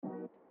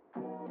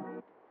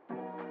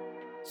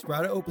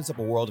Sprout opens up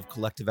a world of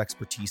collective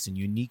expertise and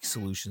unique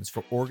solutions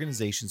for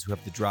organizations who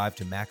have the drive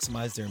to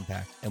maximize their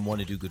impact and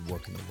want to do good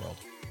work in the world.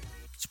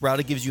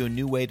 Sprouta gives you a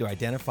new way to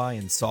identify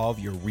and solve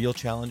your real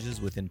challenges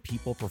within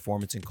people,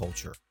 performance, and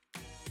culture.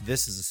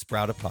 This is a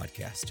Sprouta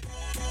podcast.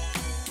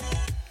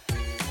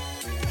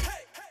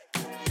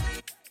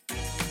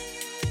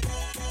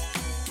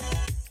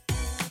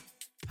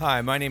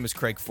 Hi, my name is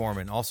Craig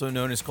Foreman, also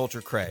known as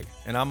Culture Craig,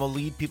 and I'm a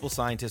lead people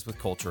scientist with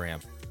Culture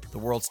Amp, the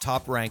world's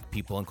top-ranked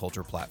people and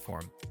culture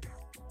platform.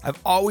 I've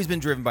always been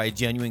driven by a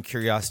genuine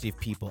curiosity of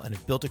people and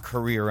have built a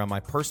career around my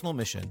personal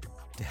mission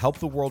to help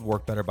the world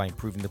work better by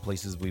improving the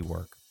places we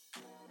work.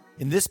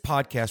 In this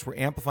podcast, we're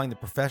amplifying the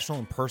professional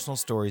and personal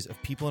stories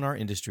of people in our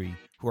industry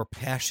who are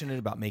passionate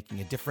about making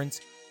a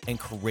difference and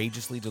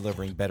courageously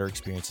delivering better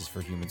experiences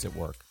for humans at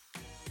work.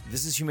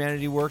 This is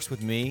Humanity Works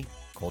with me,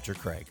 Culture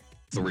Craig.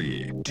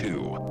 3, 2,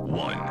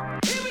 1.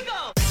 Here we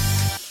go!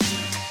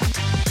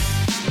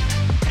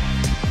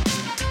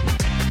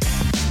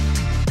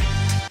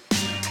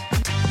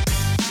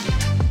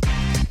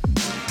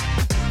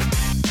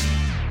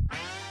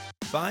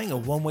 Buying a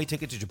one-way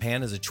ticket to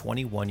Japan as a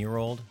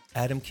 21-year-old,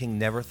 Adam King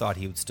never thought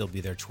he would still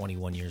be there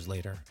 21 years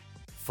later.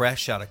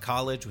 Fresh out of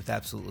college with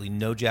absolutely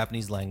no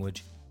Japanese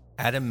language,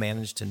 Adam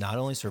managed to not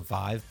only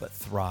survive but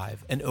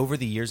thrive, and over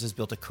the years has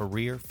built a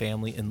career,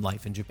 family, and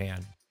life in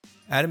Japan.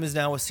 Adam is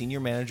now a senior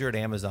manager at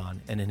Amazon,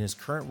 and in his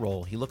current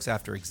role, he looks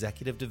after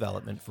executive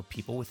development for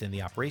people within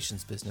the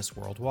operations business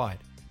worldwide.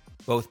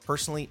 Both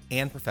personally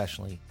and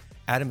professionally,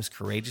 Adam has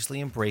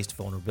courageously embraced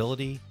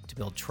vulnerability to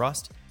build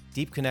trust,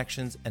 deep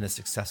connections, and a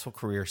successful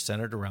career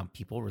centered around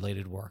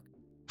people-related work.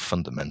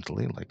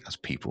 Fundamentally, like as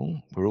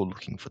people, we're all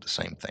looking for the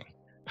same thing.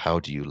 How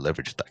do you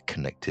leverage that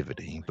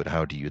connectivity, but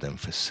how do you then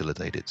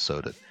facilitate it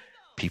so that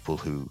people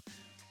who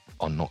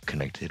are not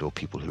connected or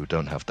people who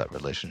don't have that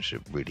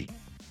relationship really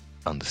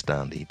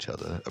understand each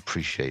other,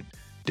 appreciate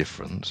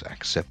difference,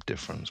 accept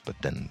difference, but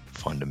then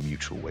find a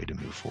mutual way to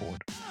move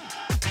forward.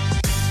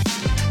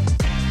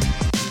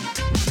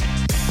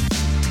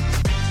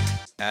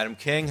 Adam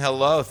King,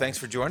 hello. Thanks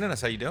for joining us.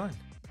 How you doing?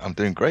 I'm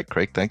doing great,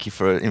 Craig. Thank you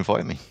for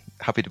inviting me.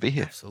 Happy to be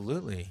here.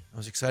 Absolutely. I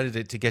was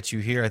excited to get you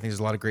here. I think there's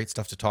a lot of great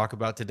stuff to talk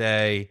about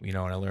today. You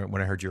know,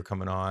 when I heard you were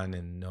coming on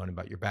and knowing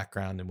about your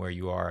background and where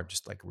you are, I'm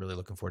just like really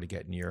looking forward to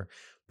getting your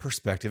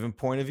perspective and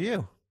point of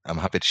view. I'm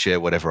happy to share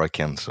whatever I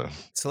can. So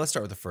let's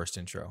start with the first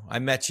intro. I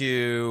met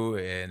you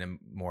in a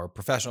more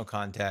professional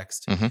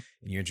context, and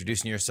you're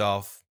introducing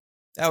yourself.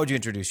 How would you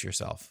introduce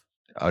yourself?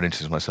 I would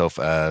introduce myself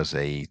as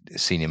a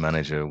senior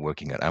manager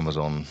working at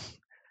Amazon.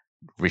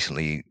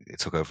 Recently, I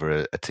took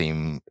over a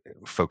team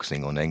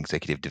focusing on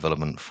executive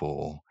development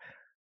for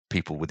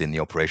people within the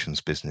operations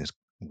business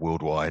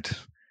worldwide.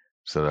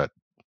 So that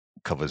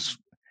covers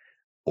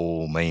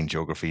all main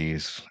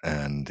geographies,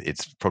 and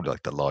it's probably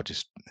like the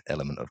largest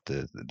element of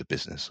the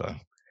business. So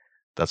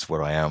that's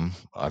where I am.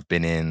 I've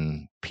been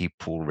in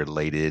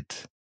people-related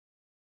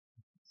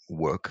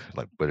work,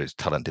 like whether it's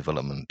talent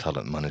development,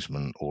 talent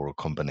management, or a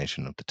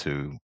combination of the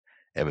two,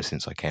 ever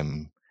since I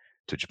came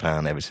to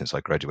Japan, ever since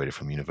I graduated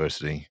from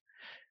university.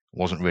 It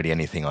wasn't really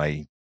anything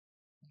I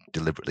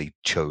deliberately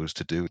chose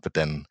to do, but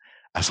then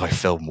as I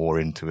fell more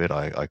into it,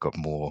 I got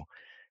more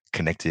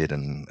connected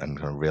and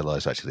kind of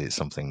realized actually it's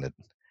something that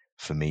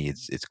for me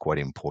it's quite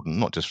important,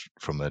 not just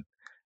from a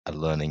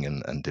learning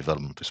and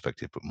development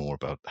perspective, but more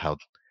about how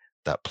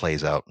that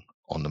plays out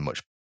on the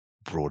much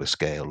broader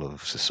scale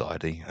of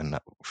society. And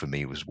that for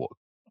me was what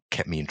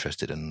kept me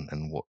interested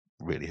and what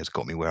really has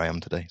got me where I am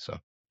today. So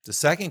the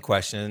second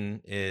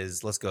question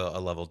is, let's go a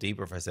level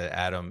deeper. If I said,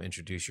 Adam,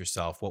 introduce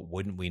yourself, what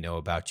wouldn't we know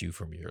about you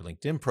from your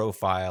LinkedIn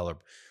profile? Or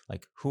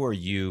like, who are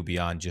you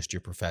beyond just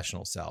your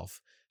professional self?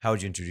 How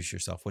would you introduce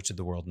yourself? What should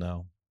the world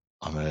know?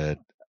 I'm an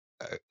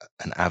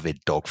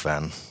avid dog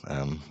fan.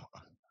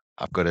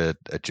 I've got a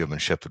German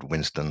Shepherd,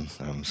 Winston.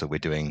 So we're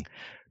doing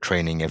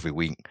training every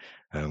week.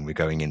 We're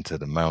going into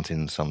the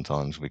mountains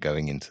sometimes. We're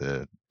going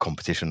into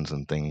competitions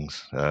and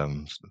things.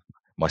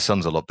 My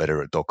son's a lot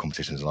better at dog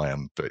competitions than I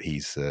am, but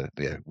he's,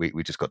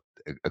 we just got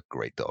a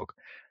great dog.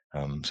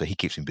 So he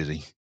keeps him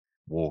busy,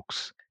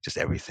 walks, just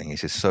everything.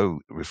 It's just so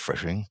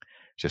refreshing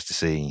just to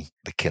see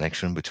the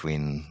connection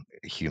between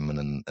a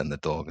human and the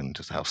dog and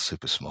just how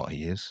super smart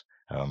he is.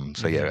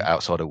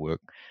 Outside of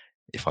work,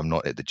 if I'm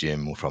not at the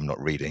gym or if I'm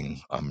not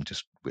reading, I'm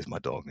just with my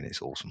dog and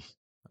it's awesome.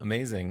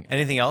 Amazing.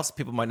 Anything else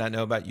people might not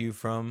know about you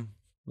from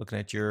looking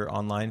at your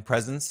online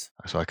presence?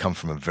 So I come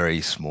from a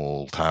very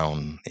small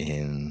town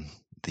in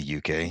the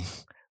UK,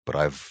 but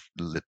I've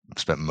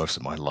spent most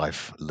of my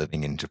life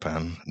living in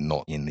Japan,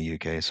 not in the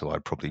UK. So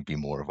I'd probably be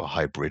more of a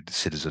hybrid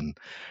citizen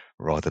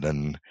rather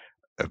than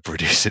a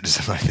British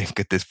citizen, I think,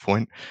 at this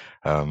point.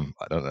 I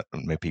don't know,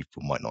 maybe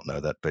people might not know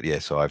that, but yeah,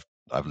 so I've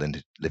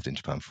lived in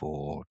Japan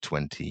for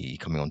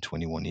coming on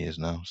 21 years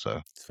now.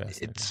 So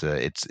it's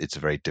a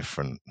very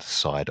different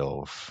side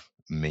of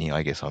me.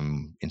 I guess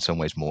I'm in some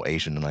ways more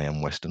Asian than I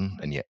am Western,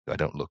 and yet I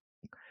don't look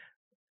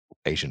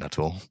Asian at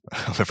all.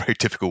 I'm a very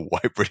typical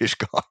white British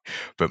guy,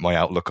 but my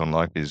outlook on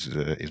life is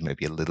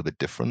maybe a little bit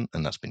different,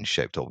 and that's been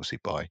shaped obviously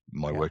by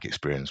my Yeah, work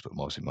experience, but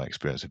mostly my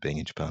experience of being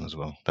in Japan as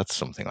well. That's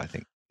something I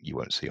think you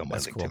won't see on my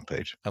that's cool. LinkedIn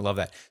page. I love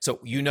that. So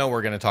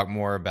we're going to talk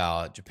more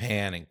about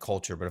Japan and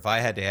culture, but if I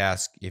had to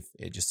ask, if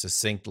just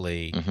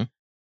succinctly, Hmm.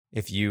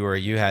 if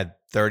you had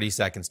 30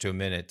 seconds to a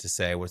minute to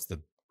say what's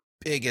the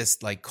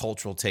biggest like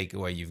cultural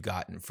takeaway you've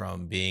gotten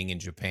from being in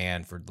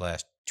Japan for the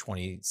last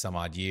 20 some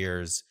odd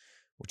years,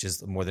 which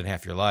is more than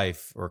half your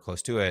life or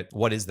close to it,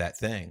 what is that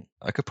thing?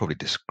 I could probably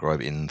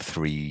describe it in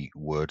 3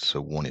 words.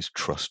 So one is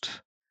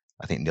trust,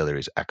 I think the other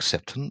is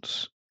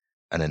acceptance,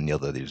 and then the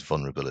other is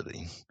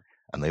vulnerability.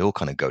 And they all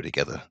kind of go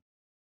together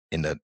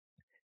in that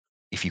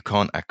if you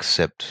can't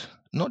accept,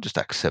 not just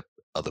accept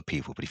other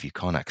people, but if you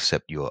can't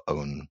accept your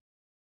own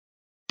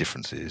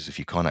differences, if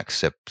you can't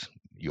accept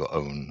your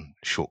own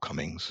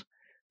shortcomings,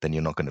 then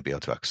you're not going to be able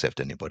to accept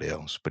anybody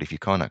else. But if you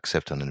can't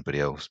accept anybody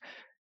else,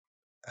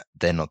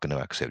 they're not going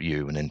to accept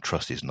you, and then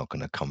trust is not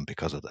going to come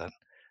because of that.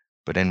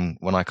 But then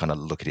when I kind of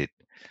look at it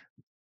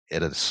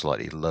at a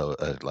slightly lower,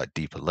 like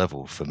deeper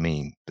level, for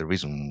me, the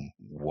reason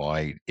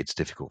why it's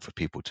difficult for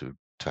people to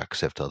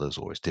accept others,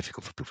 or it's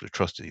difficult for people to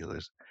trust the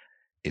others,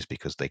 is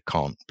because they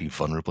can't be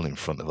vulnerable in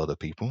front of other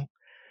people.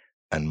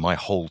 And my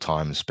whole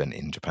time spent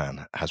in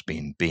Japan has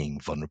been being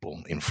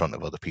vulnerable in front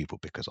of other people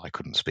because I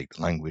couldn't speak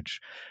the language.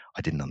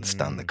 I didn't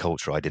understand the Mm,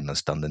 culture. I didn't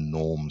understand the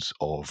norms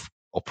of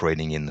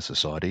operating in the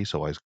society.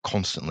 So I was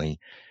constantly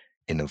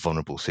in a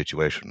vulnerable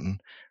situation,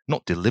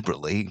 not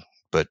deliberately,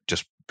 but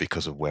just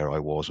because of where I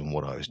was and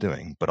what I was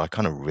doing. But I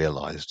kind of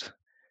realized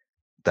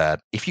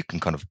that if you can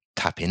kind of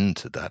tap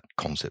into that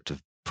concept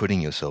of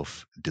putting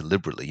yourself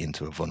deliberately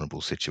into a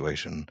vulnerable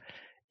situation,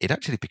 it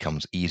actually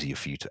becomes easier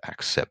for you to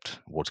accept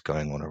what's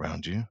going on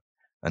around you.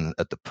 And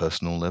at the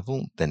personal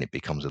level, then it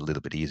becomes a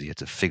little bit easier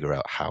to figure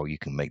out how you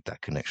can make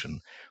that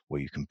connection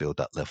where you can build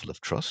that level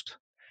of trust.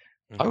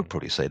 I would mhm.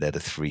 probably say they're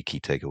the 3 key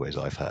takeaways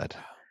I've had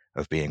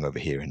of being over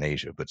here in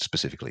Asia, but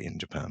specifically in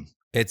Japan.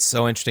 It's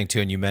so interesting too,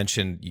 and you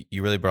mentioned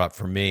you really brought up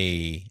for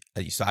me.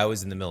 So I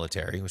was in the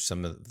military, which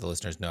some of the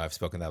listeners know I've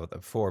spoken about that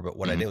before. But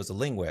what I Hmm. did was a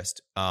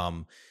linguist.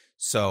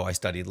 So I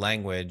studied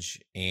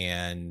language,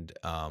 and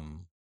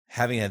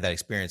having had that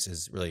experience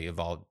has really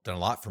evolved, done a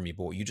lot for me.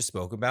 But what you just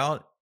spoke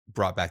about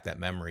brought back that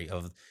memory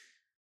of,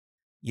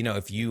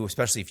 if you,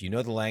 especially if you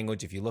know the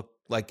language, if you look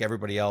like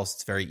everybody else,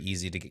 it's very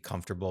easy to get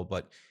comfortable.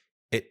 But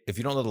if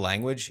you don't know the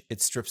language,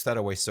 it strips that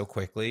away so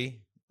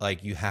quickly.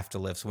 Like you have to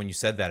live. So when you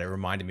said that, it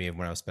reminded me of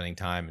when I was spending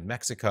time in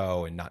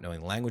Mexico and not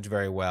knowing the language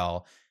very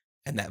well,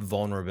 and that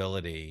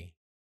vulnerability.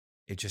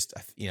 It just,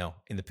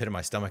 in the pit of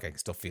my stomach, I can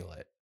still feel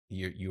it.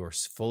 You are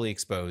fully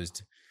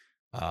exposed.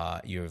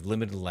 You have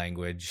limited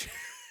language,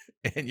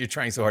 and you're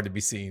trying so hard to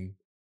be seen.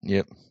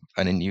 Yep.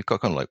 And then you've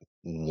got kind of like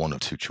one or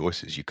two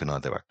choices. You can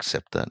either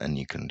accept that and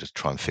you can just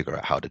try and figure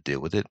out how to deal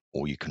with it,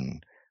 or you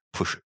can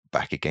push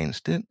back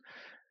against it.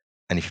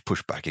 And if you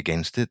push back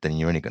against it, then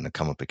you're only going to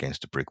come up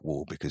against a brick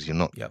wall because you're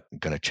not Yep.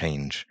 going to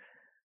change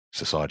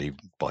society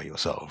by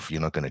yourself.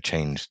 You're not going to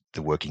change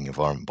the working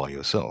environment by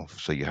yourself.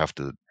 So you have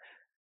to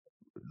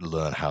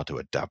learn how to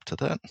adapt to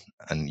that.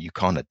 And you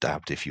can't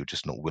adapt if you're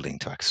just not willing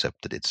to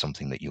accept that it's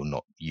something that you're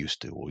not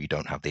used to, or you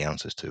don't have the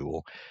answers to,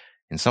 or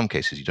in some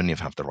cases you don't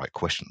even have the right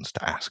questions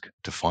to ask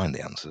to find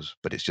the answers.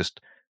 But it's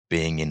just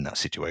being in that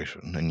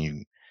situation, and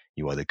you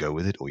either go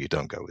with it or you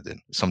don't go with it.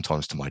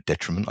 Sometimes to my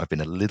detriment, I've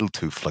been a little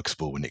too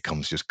flexible when it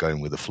comes just going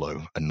with the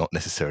flow and not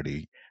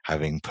necessarily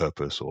having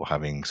purpose or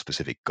having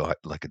specific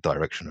like a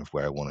direction of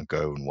where I want to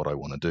go and what I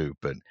want to do.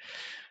 But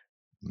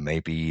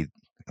maybe,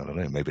 I don't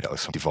know, maybe that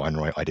was some divine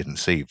right I didn't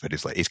see, but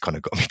it's like it's kind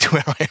of got me to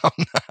where I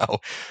am now.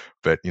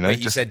 But Wait,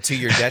 you just said to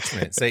your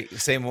detriment.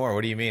 Say more.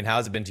 What do you mean? How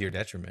has it been to your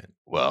detriment?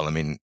 well, I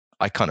mean,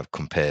 I kind of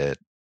compare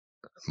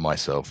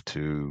myself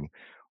to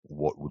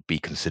what would be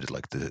considered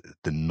like the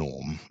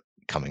norm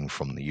coming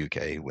from the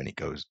UK when it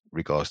goes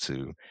regards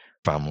to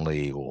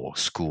family or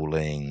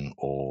schooling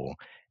or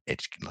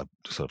like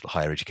sort of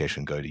higher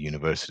education, go to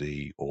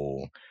university,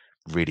 or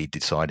really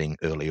deciding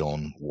early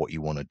on what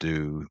you want to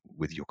do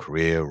with your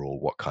career or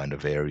what kind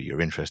of area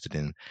you're interested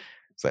in.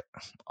 It's like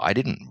I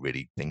didn't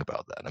really think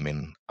about that. I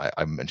mean,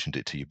 I mentioned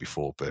it to you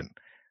before, but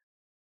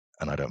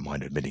and I don't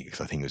mind admitting it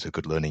because I think it was a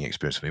good learning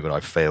experience for me. But I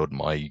failed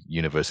my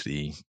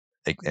university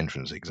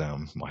entrance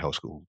exam, my high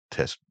school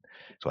test,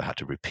 so I had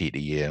to repeat a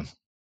year.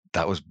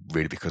 That was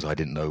really because I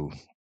didn't know.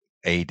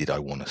 A, did I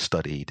want to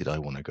study? Did I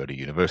want to go to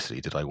university?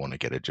 Did I want to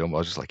get a job? I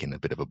was just like in a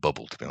bit of a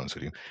bubble, to be honest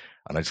with you,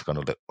 and I just kind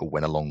of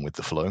went along with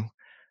the flow,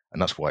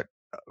 and that's why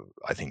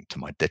I think to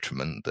my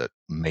detriment that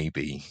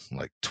maybe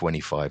like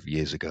 25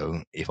 years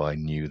ago, if I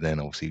knew then,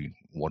 obviously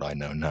what I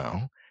know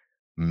now,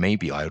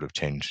 maybe I would have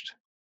changed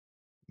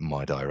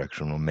my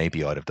direction, or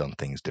maybe I'd have done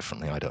things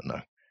differently. I don't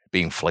know.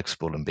 Being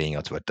flexible and being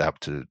able to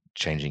adapt to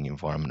changing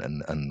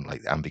environment and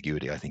like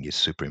ambiguity, I think is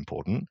super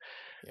important.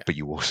 Yeah. But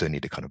you also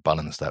need to kind of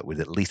balance that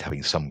with at least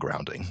having some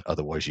grounding.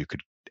 Otherwise, you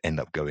could end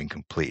up going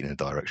completely in a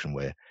direction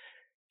where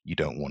you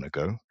don't want to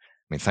go.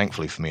 mean,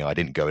 thankfully for me, I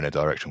didn't go in a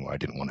direction where I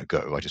didn't want to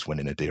go. I just went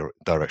in a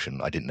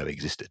direction I didn't know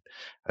existed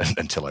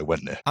until I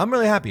went there. I'm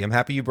really happy. I'm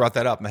happy you brought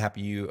that up. I'm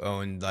happy you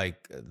owned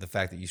like the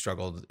fact that you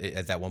struggled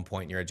at that one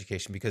point in your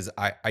education, because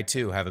I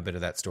too have a bit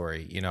of that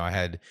story. You know, I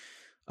had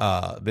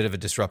a bit of a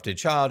disrupted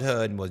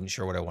childhood and wasn't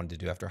sure what I wanted to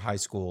do after high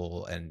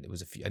school. And it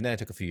was and then I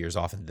took a few years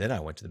off, and then I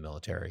went to the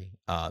military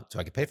so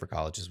I could pay for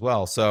college as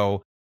well.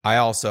 So I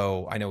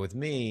know with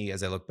me,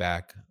 as I look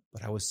back,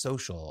 but I was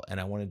social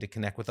and I wanted to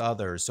connect with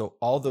others. So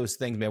all those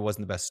things, maybe I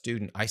wasn't the best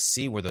student. I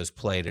see where those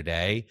play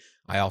today.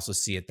 I also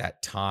see at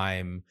that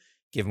time,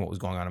 given what was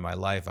going on in my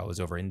life, I was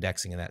over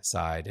indexing in that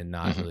side and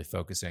not really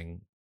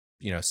focusing,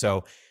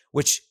 so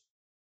which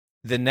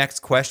the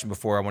next question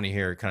before I want to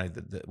hear kind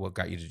of what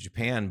got you to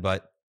Japan,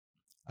 but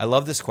I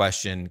love this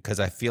question because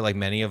I feel like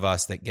many of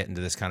us that get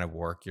into this kind of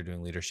work, you're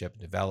doing leadership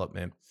and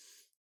development,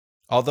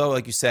 although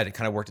like you said, it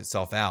kind of worked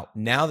itself out.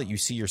 Now that you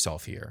see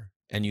yourself here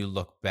and you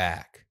look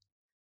back,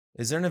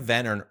 is there an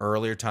event or an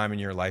earlier time in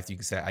your life that you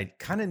can say, I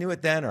kind of knew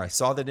it then, or I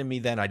saw that in me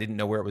then, I didn't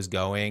know where it was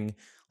going?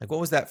 Like, what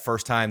was that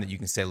first time that you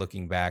can say,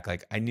 looking back,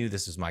 like, I knew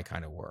this was my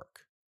kind of work?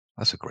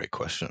 That's a great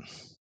question.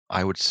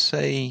 I would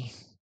say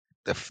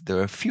there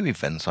are a few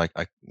events. I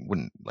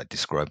wouldn't like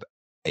describe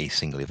a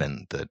single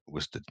event that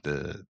was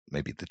the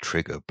maybe the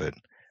trigger, but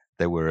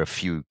there were a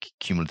few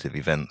cumulative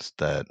events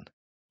that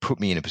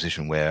put me in a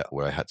position where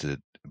I had to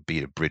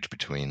be a bridge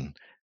between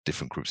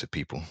different groups of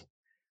people,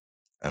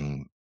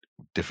 and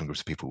different groups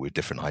of people with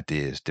different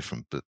ideas,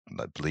 different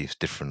beliefs,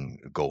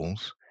 different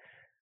goals.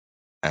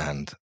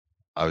 And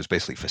I was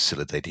basically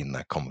facilitating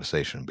that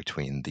conversation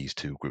between these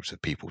two groups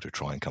of people to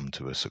try and come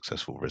to a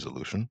successful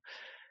resolution.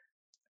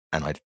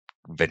 And I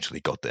eventually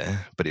got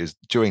there, but it was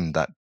during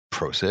that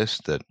process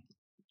that,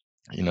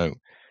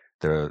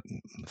 there are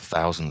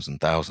thousands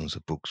and thousands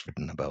of books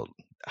written about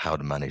how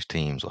to manage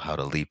teams or how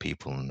to lead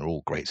people, and they're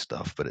all great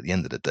stuff. But at the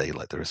end of the day,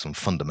 like, there are some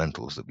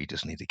fundamentals that we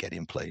just need to get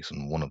in place.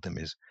 And one of them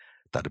is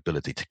that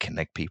ability to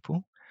connect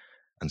people.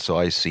 And so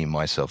I see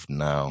myself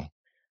now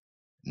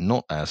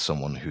not as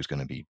someone who's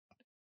going to be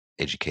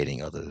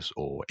educating others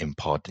or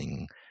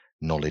imparting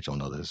knowledge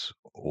on others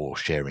or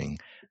sharing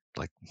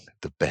like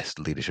the best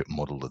leadership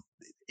model that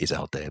is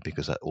out there,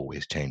 because that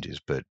always changes.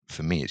 But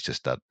for me, it's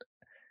just that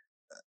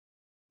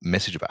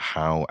message about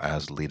how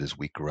as leaders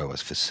we grow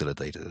as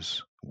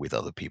facilitators with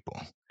other people.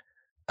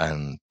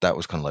 And that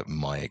was kind of like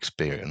my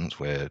experience,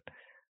 where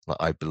like,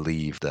 I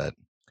believe that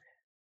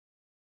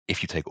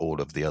if you take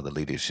all of the other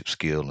leadership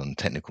skill and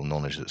technical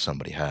knowledge that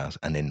somebody has,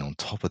 and then on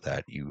top of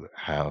that you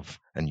have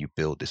and you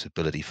build this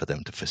ability for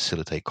them to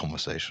facilitate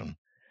conversation,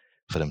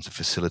 for them to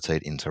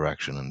facilitate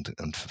interaction,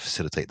 and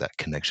facilitate that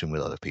connection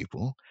with other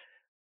people,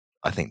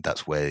 I think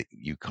that's where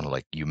you kind of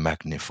like you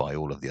magnify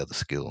all of the other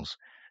skills,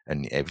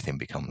 and everything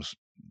becomes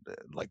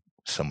like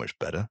so much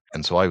better.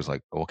 And so I was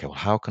like, okay, well,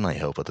 how can I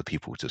help other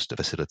people just to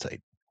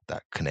facilitate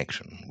that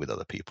connection with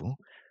other people?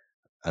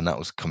 And that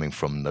was coming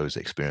from those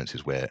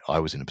experiences where I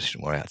was in a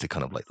position where I had to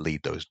kind of like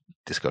lead those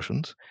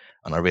discussions.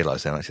 And I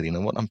realized then, I said, you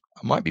know what, I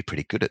might be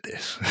pretty good at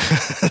this.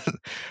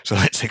 So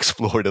let's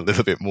explore it a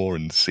little bit more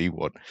and see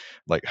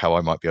how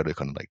I might be able to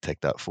kind of like take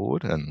that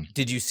forward. And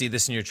did you see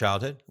this in your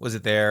childhood? Was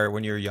it there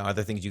when you were young?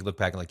 Other things you look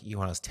back and like,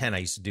 when I was 10, I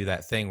used to do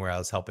that thing where I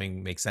was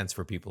helping make sense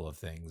for people of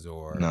things,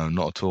 or no,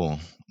 not at all.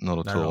 Not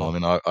at all. I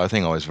mean, I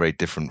think I was very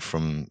different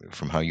from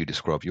how you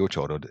describe your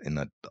childhood, in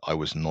that I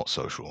was not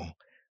social.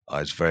 I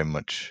was very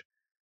much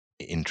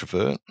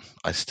introvert.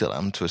 I still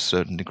am to a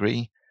certain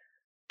degree,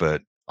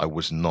 but I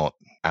was not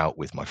out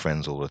with my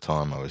friends all the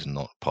time. I was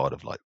not part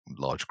of like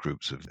large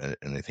groups of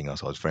anything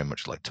else. I was very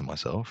much like to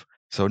myself.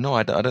 So no,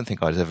 I don't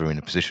think I was ever in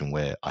a position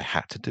where I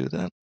had to do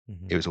that.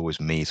 It was always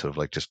me sort of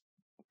like just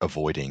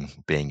avoiding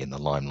being in the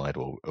limelight,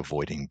 or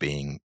avoiding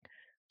being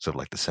sort of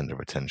like the center of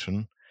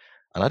attention.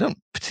 And I don't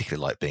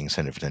particularly like being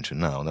center of attention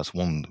now. And that's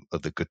one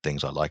of the good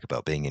things I like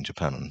about being in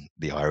Japan, and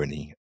the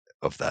irony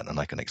of that. And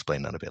I can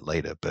explain that a bit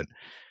later. But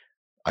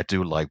I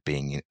do like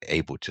being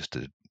able just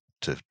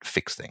to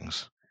fix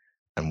things.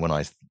 And when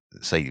I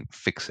say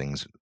fix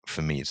things,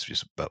 for me, it's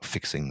just about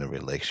fixing the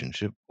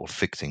relationship or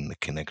fixing the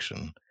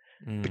connection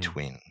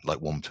between like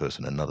one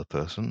person and another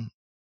person.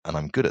 And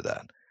I'm good at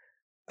that.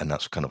 And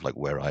that's kind of like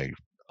where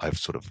I've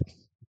sort of,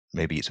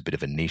 maybe it's a bit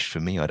of a niche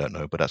for me, I don't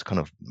know, but that's kind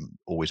of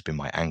always been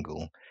my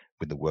angle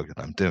with the work that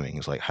I'm doing.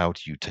 Is like, how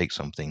do you take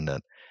something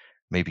that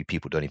maybe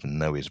people don't even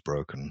know is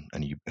broken,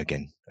 and you,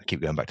 again, I keep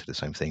going back to the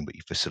same thing, but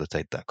you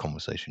facilitate that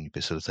conversation, you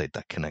facilitate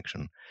that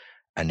connection,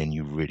 and then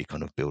you really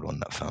kind of build on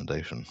that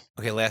foundation.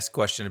 Okay, last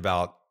question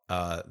about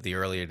the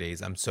earlier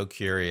days. I'm so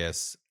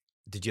curious.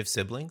 Did you have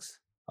siblings?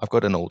 I've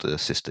got an older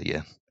sister,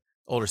 yeah.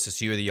 Older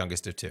sister. You were the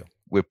youngest of two.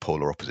 We're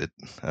polar opposite.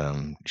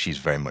 She's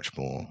very much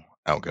more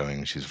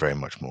outgoing. She's very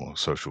much more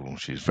social.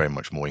 She's very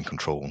much more in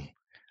control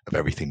of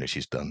everything that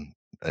she's done,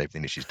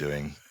 everything that she's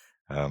doing.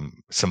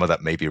 Some of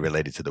that may be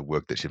related to the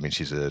work that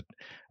she's a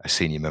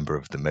senior member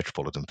of the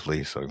Metropolitan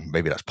Police, so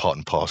maybe that's part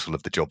and parcel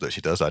of the job that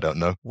she does. I don't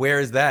know. Where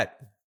is that?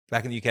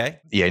 Back in the UK?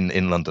 Yeah,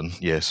 in London.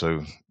 Yeah,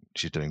 so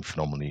she's doing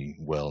phenomenally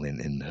well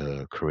in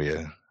her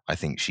career. I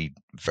think she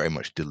very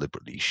much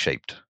deliberately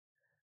shaped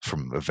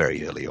from a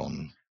very early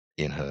on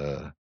in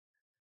her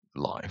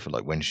life,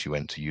 like when she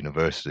went to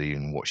university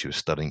and what she was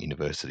studying at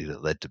university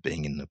that led to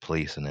being in the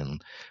police, and then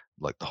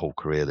like the whole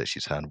career that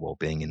she's had while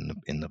being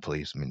in the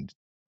police. I mean,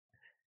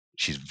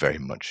 she's very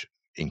much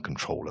in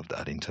control of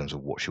that in terms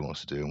of what she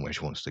wants to do and where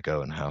she wants to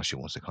go and how she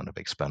wants to kind of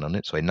expand on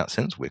it. So in that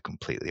sense, we're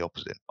completely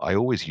opposite. I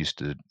always used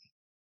to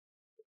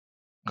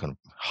kind of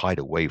hide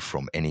away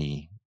from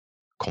any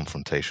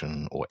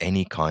confrontation or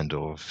any kind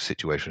of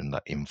situation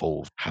that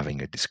involved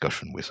having a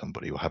discussion with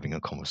somebody or having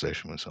a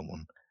conversation with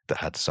someone that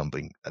had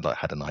something, that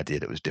had an idea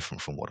that was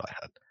different from what I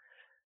had.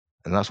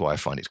 And that's why I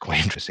find it's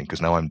quite interesting,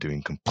 because now I'm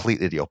doing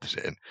completely the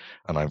opposite,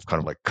 and I've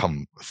kind of like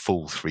come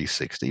full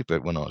 360.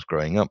 But when I was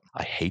growing up,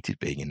 I hated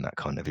being in that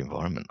kind of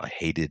environment. I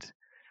hated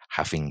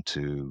having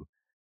to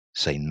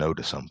say no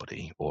to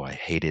somebody, or I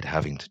hated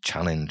having to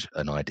challenge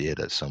an idea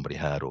that somebody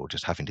had, or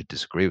just having to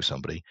disagree with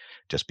somebody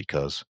just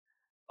because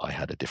I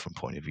had a different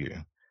point of view.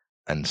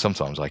 And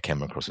sometimes I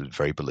came across as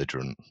very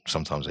belligerent.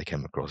 Sometimes I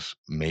came across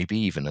maybe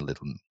even a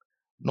little,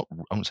 not, I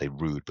wouldn't say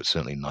rude, but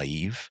certainly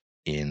naive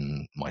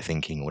in my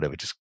thinking or whatever,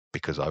 just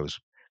because I was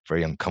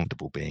very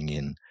uncomfortable being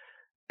in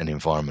an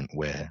environment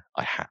where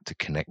I had to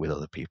connect with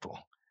other people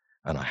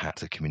and I had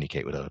to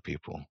communicate with other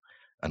people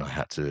and I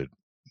had to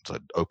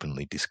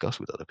openly discuss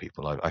with other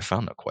people. I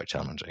found that quite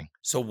challenging.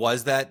 So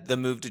was that the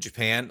move to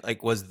Japan?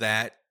 Like, was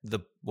that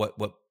what,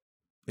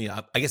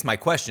 I guess my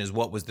question is,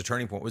 what was the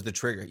turning point? What was the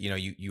trigger?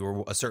 You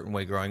were a certain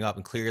way growing up,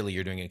 and clearly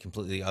you're doing a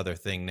completely other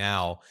thing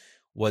now.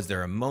 Was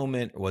there a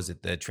moment, or was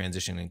it the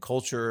transition in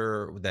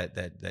culture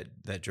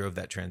that drove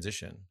that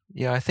transition?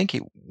 Yeah, I think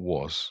it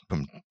was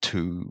from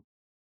two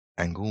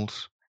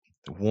angles.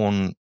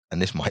 One,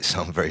 and this might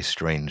sound very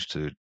strange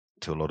to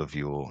a lot of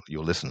your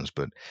listeners,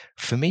 but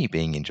for me,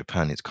 being in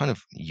Japan, it's kind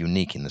of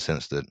unique in the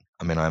sense that,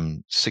 I mean,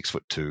 I'm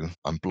 6'2",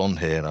 I'm blonde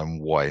hair, and I'm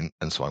white,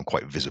 and so I'm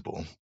quite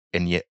visible.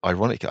 And yet,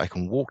 ironically, I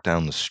can walk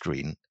down the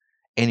street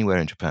anywhere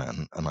in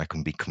Japan, and I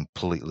can be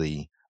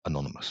completely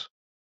anonymous.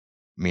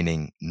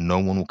 Meaning, no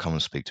one will come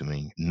and speak to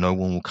me, no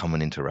one will come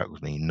and interact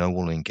with me, no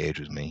one will engage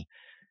with me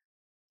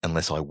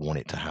unless I want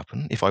it to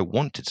happen. If I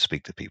wanted to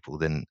speak to people,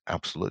 then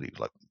absolutely,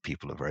 like,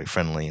 people are very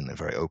friendly and they're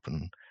very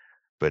open.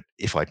 But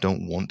if I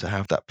don't want to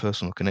have that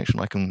personal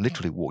connection, I can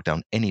literally walk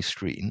down any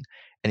street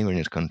anywhere in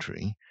this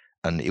country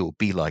and it will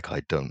be like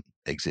I don't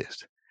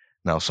exist.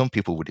 Now, some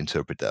people would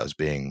interpret that as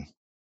being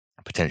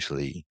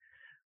potentially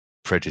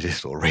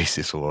prejudiced or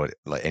racist or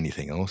like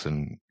anything else,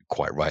 and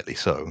quite rightly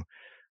so.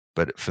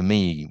 But for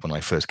me, when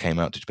I first came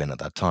out to Japan at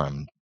that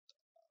time,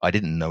 I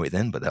didn't know it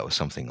then, but that was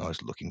something I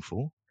was looking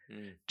for.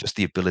 Just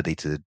the ability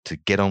to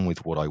get on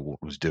with what I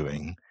was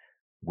doing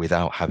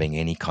without having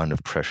any kind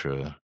of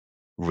pressure,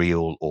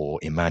 real or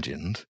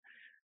imagined,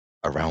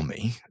 around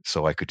me.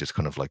 So I could just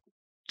kind of like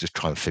just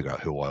try and figure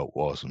out who I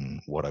was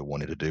and what I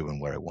wanted to do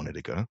and where I wanted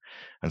to go.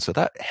 And so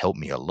that helped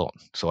me a lot.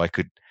 So I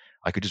could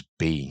just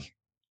be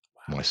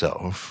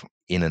myself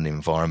in an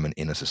environment,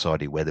 in a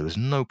society where there was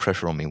no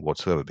pressure on me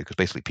whatsoever, because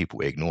basically people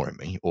were ignoring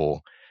me, or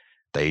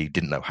they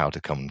didn't know how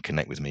to come and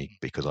connect with me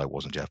because I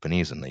wasn't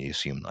Japanese, and they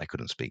assumed I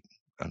couldn't speak,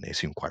 and they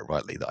assumed quite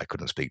rightly that I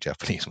couldn't speak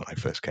Japanese when I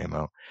first came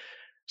out.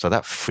 So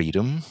that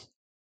freedom,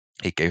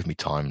 it gave me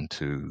time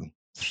to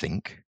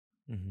think,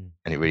 and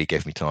it really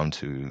gave me time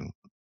to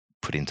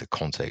put into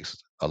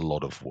context a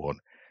lot of what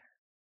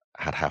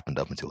had happened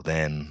up until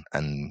then.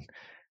 And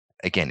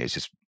again, it's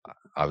just,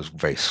 I was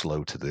very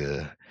slow to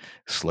the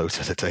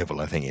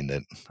table, I think, in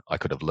that I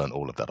could have learned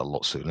all of that a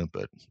lot sooner,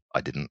 but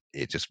I didn't.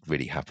 It just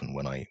really happened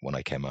when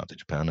I came out to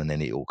Japan, and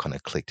then it all kind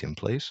of clicked in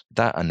place.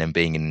 That, and then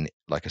being in,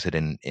 like I said,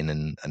 in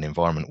an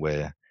environment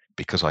where,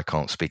 because I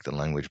can't speak the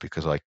language,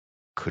 because I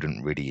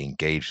couldn't really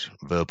engage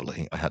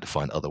verbally, I had to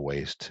find other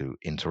ways to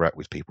interact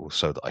with people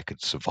so that I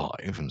could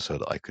survive and so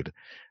that I could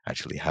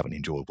actually have an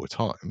enjoyable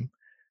time.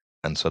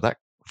 And so that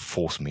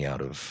forced me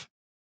out of,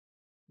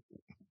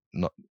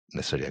 not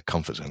necessarily a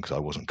comfort zone, because I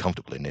wasn't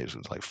comfortable in it. It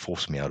was like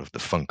forced me out of the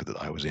funk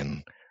that I was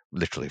in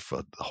literally for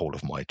the whole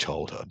of my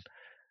childhood.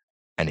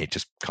 And it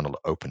just kind of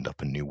opened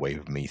up a new way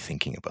of me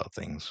thinking about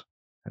things.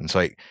 And so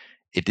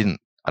it didn't,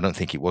 I don't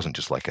think it wasn't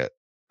just like a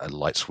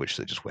light switch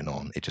that just went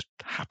on. It just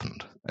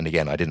happened. And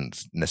again, I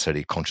didn't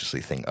necessarily consciously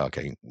think,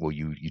 okay, well,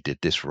 you did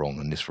this wrong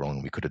and this wrong,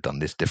 and we could have done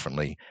this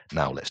differently.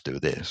 Now let's do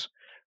this.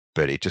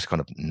 But it just kind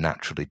of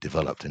naturally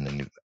developed, and then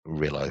you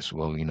realize,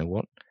 well, you know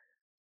what?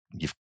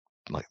 You've,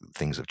 like,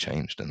 things have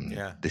changed, and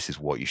this is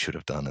what you should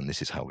have done, and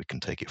this is how we can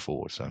take it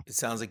forward. So it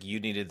sounds like you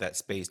needed that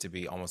space to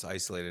be almost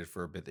isolated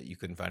for a bit that you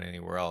couldn't find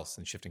anywhere else,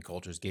 and Shifting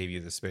Cultures gave you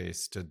the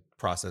space to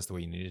process the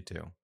way you needed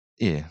to.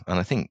 Yeah, and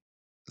I think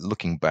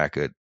looking back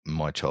at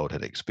my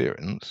childhood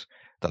experience,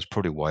 that's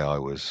probably why I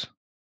was,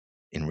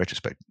 in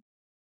retrospect,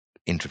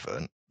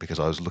 introvert, because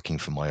I was looking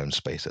for my own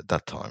space at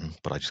that time,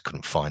 but I just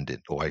couldn't find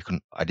it, or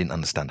I didn't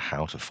understand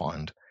how to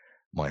find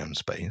my own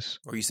space.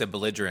 Or you said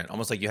belligerent,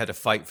 almost like you had to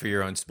fight for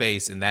your own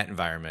space in that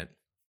environment.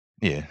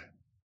 Yeah.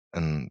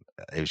 And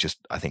it was just,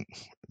 I think,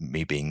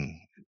 me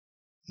being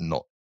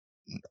not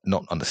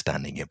not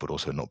understanding it, but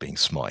also not being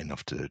smart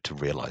enough to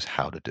realize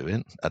how to do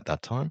it at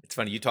that time. It's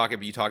funny. You talk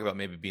about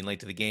maybe being late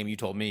to the game. You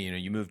told me,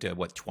 you moved to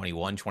what,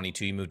 21,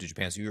 22, you moved to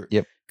Japan. So you're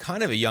Yep.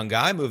 kind of a young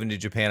guy moving to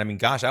Japan. I mean,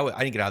 gosh, I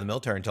didn't get out of the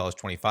military until I was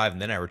 25,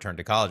 and then I returned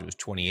to college. It was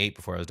 28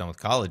 before I was done with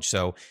college.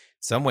 So in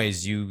some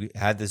ways you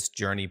had this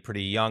journey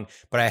pretty young,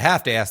 but I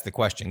have to ask the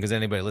question, because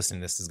anybody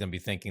listening to this is going to be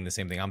thinking the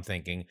same thing I'm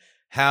thinking.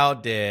 How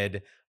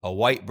did a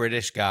white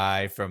British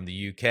guy from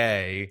the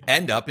UK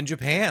end up in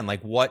Japan?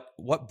 Like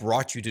what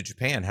brought you to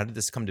Japan? How did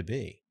this come to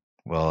be?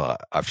 Well,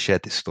 I've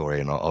shared this story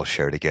and I'll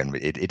share it again.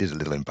 It is a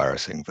little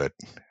embarrassing, but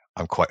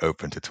I'm quite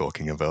open to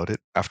talking about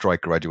it. After I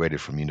graduated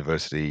from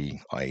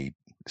university, I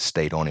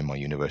stayed on in my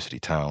university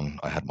town.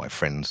 I had my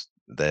friends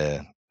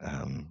there.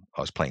 I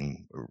was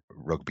playing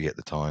rugby at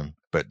the time,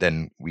 but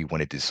then we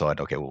wanted to decide,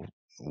 okay, well,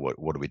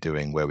 what are we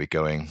doing? Where are we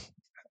going?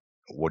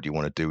 What do you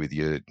want to do with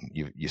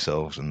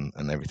yourselves and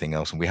everything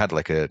else? And we had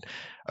like a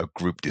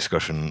group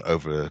discussion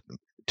over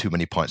too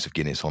many pints of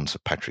Guinness on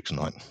St. Patrick's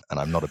night, and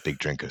I'm not a big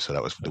drinker, so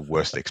that was the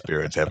worst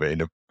experience ever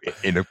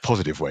in a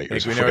positive way. It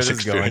was the worst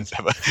experience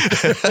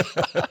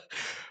ever.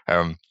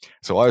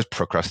 So I was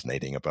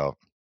procrastinating about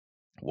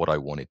what I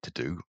wanted to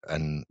do,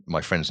 and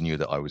my friends knew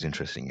that I was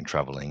interested in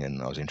traveling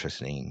and I was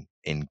interested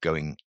in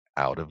going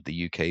out of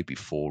the UK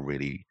before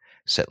really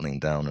settling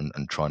down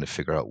and trying to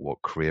figure out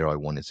what career I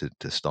wanted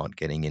to start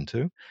getting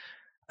into.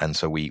 And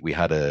so we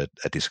had a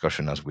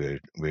discussion as we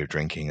were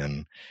drinking,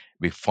 and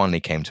we finally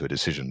came to a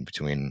decision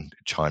between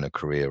China,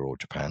 Korea, or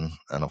Japan.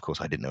 And of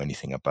course, I didn't know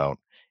anything about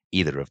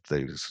either of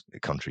those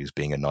countries,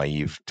 being a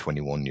naive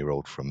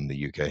 21-year-old from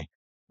the UK.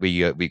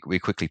 We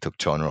quickly took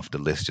China off the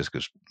list just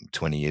because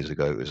 20 years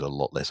ago it was a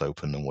lot less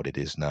open than what it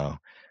is now,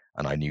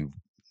 and I knew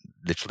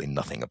literally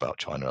nothing about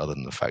China other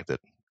than the fact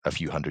that a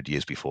few hundred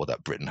years before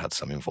that, Britain had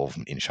some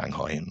involvement in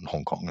Shanghai and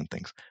Hong Kong and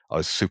things. I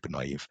was super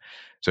naive,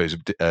 so it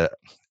was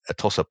a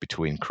toss-up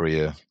between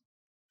Korea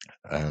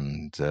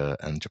and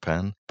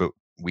Japan, but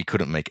we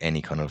couldn't make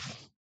any kind of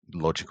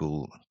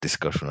logical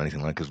discussion or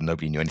anything like, because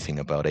nobody knew anything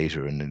about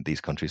Asia and in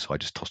these countries. So I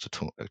just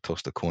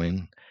tossed a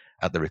coin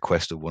at the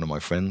request of one of my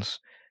friends.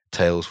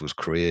 Tails was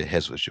Korea,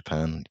 heads was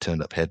Japan. It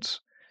turned up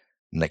heads.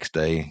 Next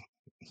day,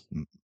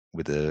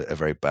 with a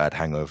very bad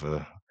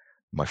hangover,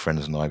 my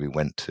friends and I, we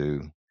went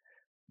to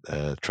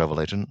a travel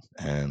agent,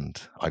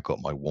 and I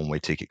got my one-way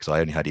ticket because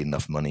I only had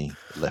enough money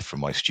left from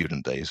my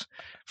student days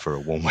for a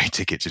one-way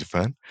ticket to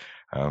Japan.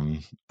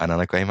 And then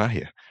I came out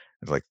here.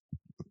 It's like,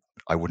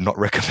 I would not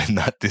recommend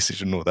that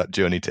decision or that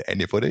journey to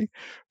anybody,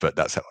 but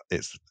that's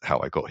how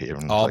I got here.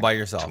 And all by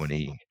yourself.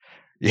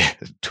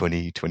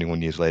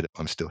 21 years later,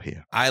 I'm still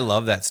here. I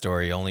love that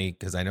story only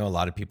because I know a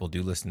lot of people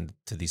do listen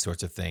to these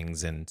sorts of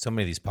things, and so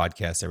many of these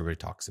podcasts, everybody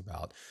talks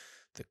about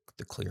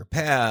the clear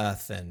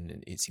path,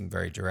 and it seemed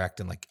very direct.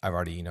 And like I've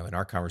already, in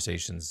our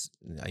conversations,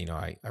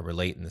 I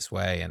relate in this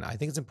way, and I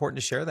think it's important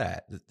to share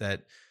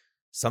that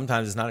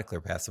sometimes it's not a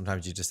clear path.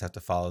 Sometimes you just have to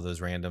follow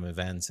those random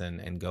events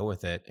and go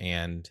with it.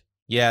 And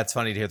yeah, it's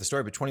funny to hear the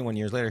story, but 21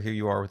 years later, here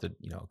you are with a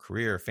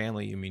career,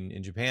 family. I mean,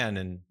 in Japan,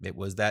 and it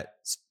was that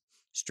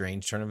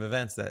strange turn of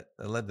events that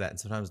led to that. And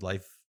sometimes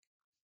life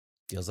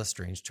deals us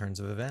strange turns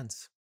of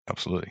events.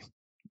 Absolutely.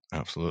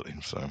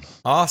 So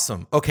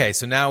awesome. Okay,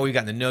 so now we've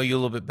gotten to know you a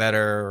little bit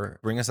better.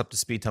 Bring us up to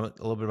speed. Tell me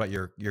a little bit about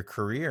your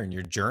career and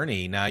your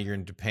journey. Now you're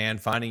in Japan,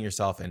 finding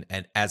yourself and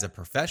as a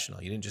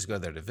professional. You didn't just go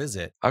there to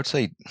visit. I would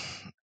say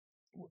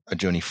a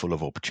journey full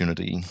of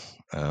opportunity,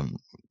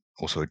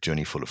 also a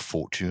journey full of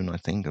fortune, I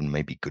think, and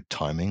maybe good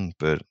timing.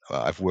 But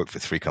I've worked for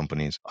 3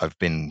 companies. I've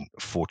been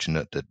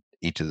fortunate that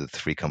each of the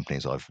 3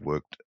 companies I've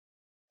worked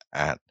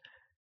at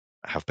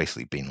have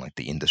basically been like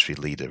the industry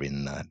leader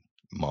in that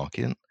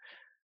market.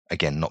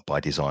 Again, not by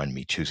design,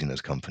 me choosing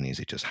those companies,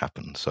 it just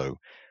happened. So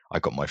I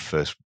got my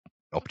first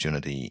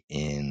opportunity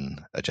in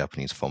a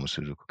Japanese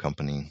pharmaceutical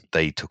company.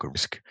 They took a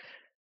risk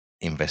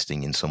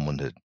investing in someone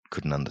that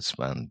couldn't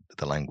understand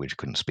the language,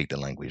 couldn't speak the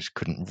language,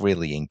 couldn't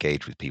really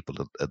engage with people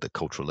at the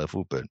cultural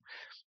level, but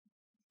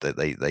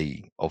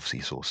they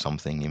obviously saw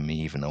something in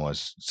me, even though I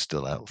was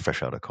still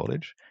fresh out of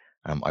college.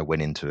 I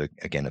went into,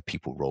 again, a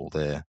people role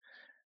there.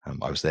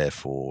 I was there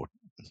for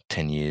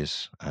 10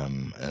 years,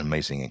 an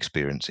amazing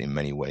experience in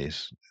many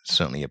ways,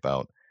 certainly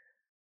about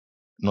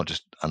not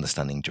just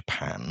understanding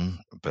Japan,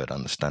 but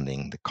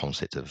understanding the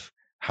concept of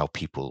how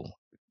people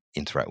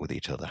interact with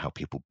each other, how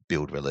people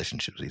build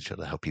relationships with each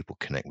other, how people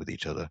connect with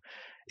each other.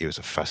 It was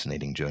a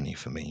fascinating journey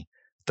for me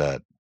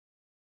that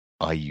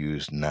I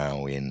use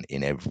now in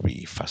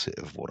every facet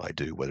of what I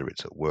do, whether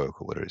it's at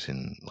work or whether it's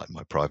in like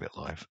my private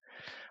life.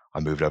 I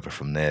moved over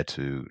from there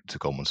to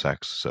Goldman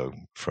Sachs, so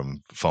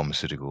from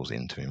pharmaceuticals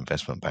into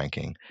investment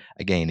banking,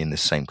 again in the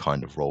same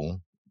kind of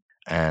role.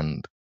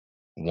 And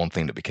one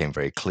thing that became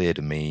very clear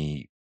to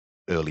me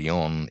early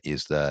on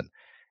is that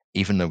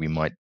even though we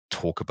might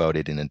talk about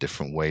it in a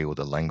different way or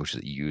the language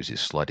that you use is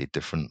slightly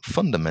different,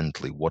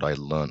 fundamentally what I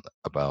learned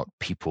about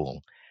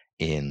people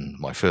in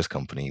my first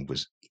company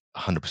was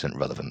 100%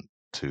 relevant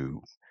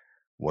to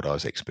what I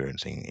was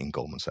experiencing in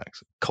Goldman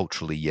Sachs.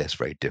 Culturally, yes,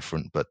 very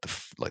different, but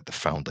the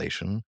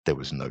foundation, there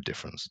was no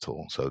difference at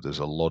all. So there's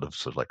a lot of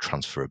sort of like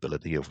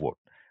transferability of what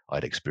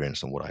I'd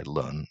experienced and what I'd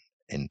learned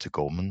into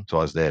Goldman. So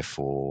I was there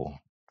for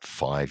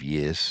 5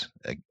 years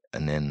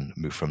and then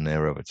moved from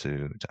there over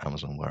to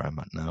Amazon, where I'm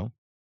at now.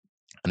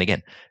 And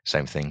again,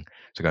 same thing.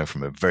 So going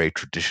from a very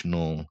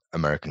traditional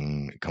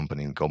American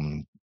company,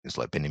 Goldman is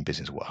like been in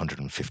business,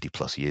 150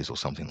 plus years or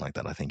something like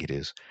that, I think it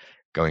is,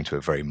 going to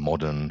a very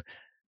modern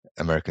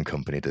American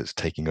company that's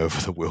taking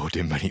over the world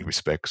in many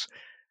respects,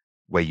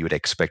 where you would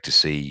expect to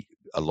see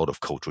a lot of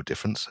cultural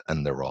difference,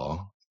 and there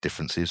are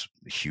differences,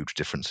 huge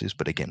differences,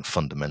 but again,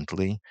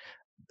 fundamentally,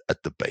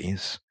 at the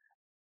base,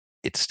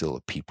 it's still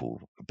a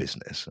people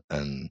business.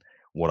 And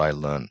what I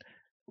learned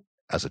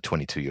as a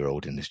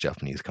 22-year-old in this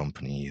Japanese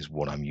company is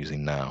what I'm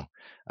using now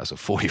as a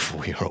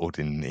 44-year-old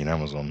in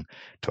Amazon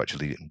to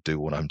actually do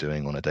what I'm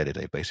doing on a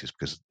day-to-day basis,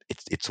 because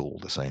it's all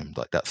the same.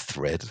 Like that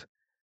thread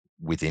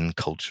within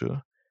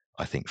culture,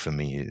 I think for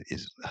me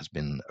has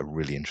been a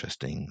really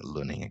interesting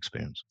learning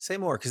experience. Say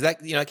more, because that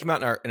it came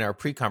out in our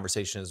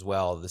pre-conversation as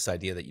well. This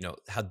idea that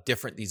how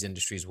different these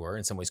industries were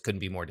in some ways couldn't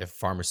be more different.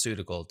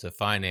 Pharmaceutical to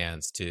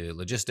finance to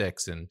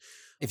logistics, and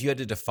if you had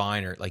to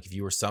define, or like if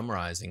you were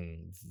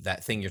summarizing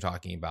that thing you're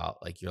talking about,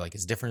 like you're like,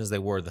 as different as they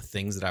were, the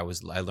things that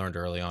I learned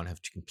early on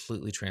have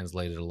completely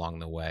translated along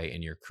the way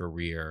in your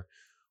career.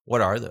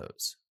 What are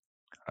those?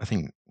 I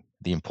think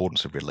the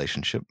importance of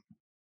relationship.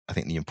 I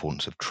think the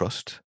importance of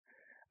trust.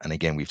 And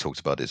again, we've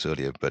talked about this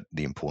earlier, but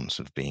the importance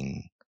of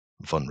being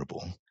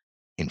vulnerable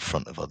in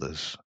front of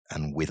others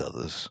and with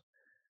others,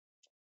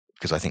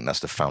 because I think that's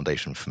the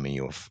foundation for me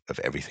of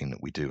everything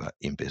that we do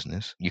in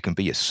business. You can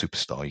be a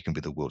superstar, you can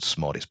be the world's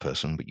smartest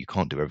person, but you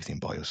can't do everything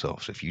by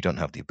yourself. So if you don't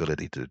have the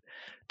ability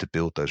to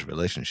build those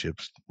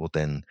relationships, well,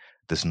 then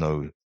there's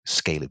no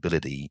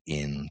scalability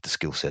in the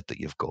skill set that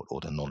you've got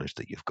or the knowledge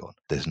that you've got.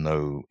 There's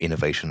no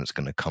innovation that's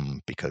going to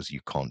come because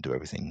you can't do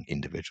everything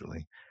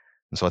individually.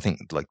 And so I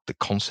think like the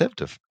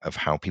concept of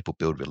how people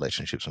build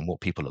relationships and what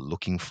people are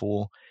looking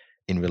for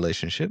in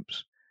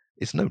relationships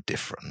is no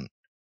different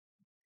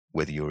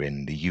whether you're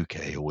in the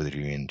UK or whether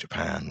you're in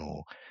Japan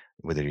or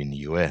whether you're in the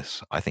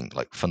US. I think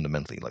like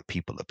fundamentally, like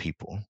people are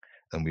people,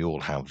 and we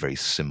all have very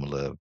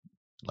similar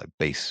like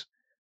base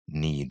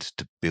needs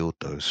to build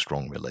those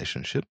strong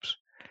relationships.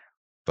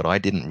 But I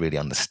didn't really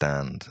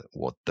understand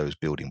what those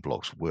building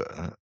blocks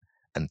were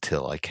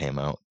until I came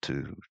out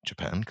to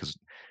Japan, because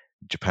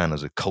Japan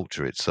as a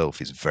culture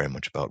itself is very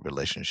much about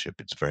relationship.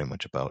 It's very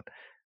much about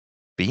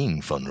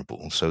being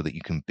vulnerable so that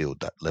you can build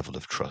that level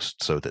of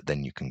trust, so that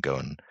then you can go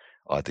and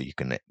either you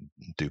can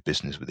do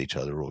business with each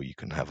other or you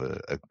can have a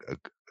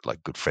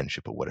like good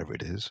friendship or whatever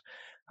it is.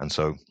 And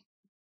so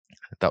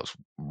that was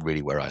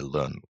really where I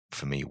learned,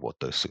 for me, what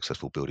those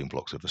successful building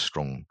blocks of a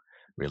strong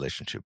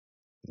relationship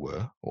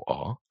were or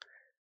are.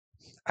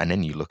 And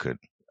then you look at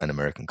an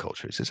American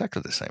culture, it's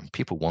exactly the same.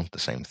 People want the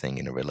same thing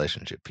in a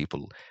relationship.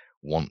 People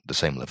want the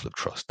same level of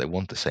trust. They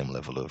want the same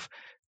level of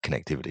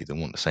connectivity. They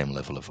want the same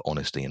level of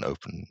honesty and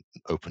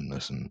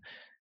openness, and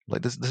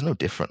like there's no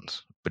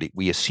difference. But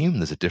we assume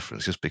there's a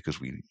difference just because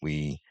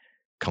we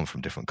come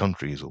from different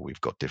countries, or we've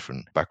got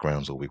different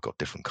backgrounds, or we've got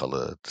different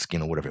color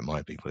skin, or whatever it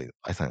might be. But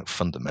I think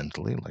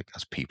fundamentally, like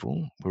as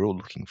people, we're all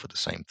looking for the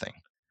same thing.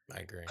 I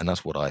agree. And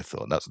that's what I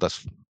thought.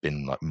 That's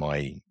been like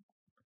my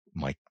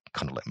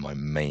kind of like my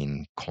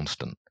main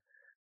constant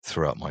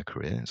throughout my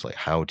career. It's like,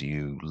 how do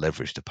you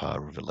leverage the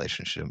power of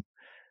relationship?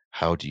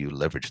 How do you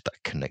leverage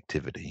that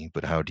connectivity?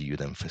 But how do you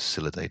then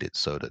facilitate it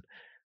so that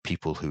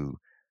people who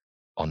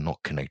are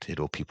not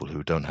connected or people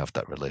who don't have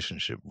that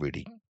relationship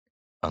really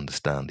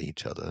understand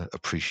each other,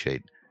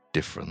 appreciate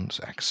difference,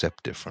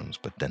 accept difference,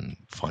 but then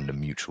find a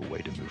mutual way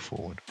to move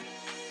forward?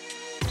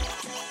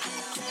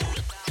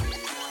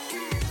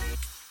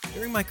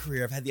 During my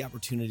career, I've had the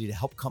opportunity to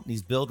help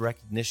companies build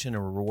recognition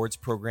and rewards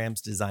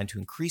programs designed to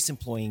increase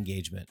employee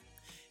engagement.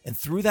 And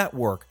through that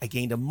work, I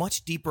gained a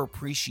much deeper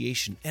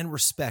appreciation and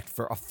respect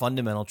for a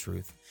fundamental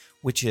truth,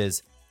 which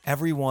is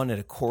everyone at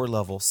a core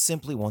level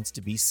simply wants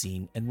to be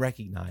seen and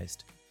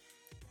recognized.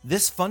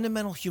 This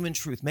fundamental human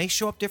truth may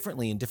show up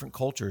differently in different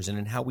cultures and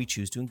in how we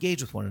choose to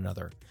engage with one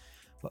another.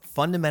 But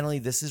fundamentally,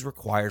 this is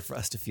required for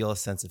us to feel a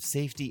sense of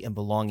safety and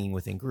belonging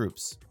within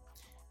groups.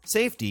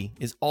 Safety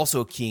is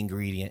also a key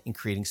ingredient in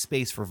creating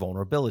space for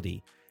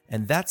vulnerability,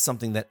 and that's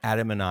something that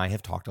Adam and I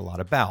have talked a lot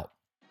about.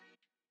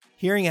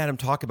 Hearing Adam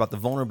talk about the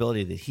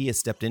vulnerability that he has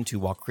stepped into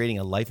while creating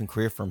a life and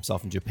career for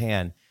himself in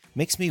Japan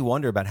makes me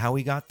wonder about how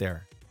he got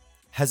there.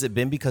 Has it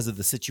been because of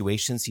the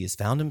situations he has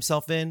found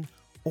himself in,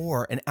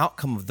 or an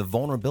outcome of the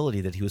vulnerability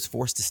that he was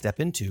forced to step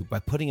into by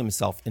putting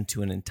himself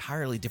into an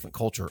entirely different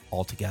culture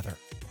altogether?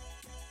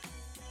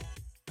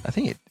 I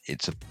think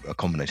it's a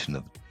combination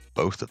of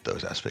both of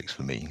those aspects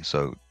for me.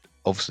 So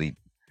obviously,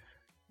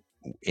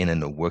 in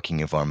a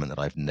working environment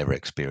that I've never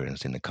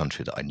experienced, in a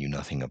country that I knew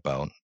nothing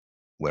about,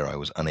 where I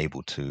was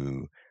unable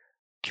to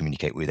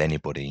communicate with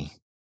anybody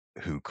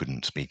who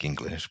couldn't speak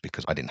English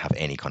because I didn't have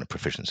any kind of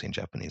proficiency in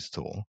Japanese at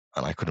all,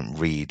 and I couldn't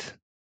read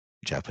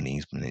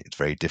Japanese, and it's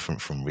very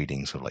different from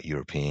reading sort of like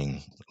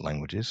European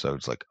languages. So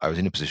it's like I was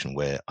in a position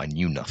where I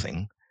knew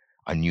nothing,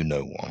 I knew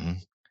no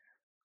one,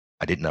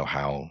 I didn't know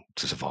how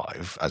to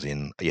survive, as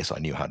in, yes, I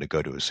knew how to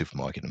go to a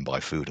supermarket and buy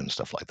food and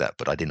stuff like that,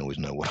 but I didn't always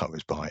know what I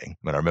was buying.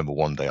 I remember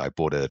one day I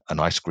bought an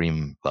ice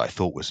cream that I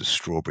thought was a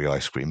strawberry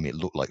ice cream. It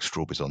looked like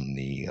strawberries on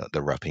the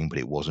wrapping, but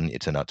it wasn't.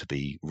 It turned out to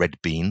be red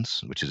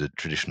beans, which is a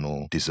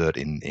traditional dessert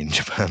in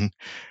Japan.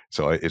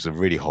 So it was a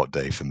really hot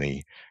day for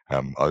me.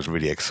 I was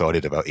really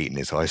excited about eating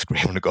this ice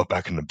cream, and I got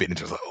back in the bin and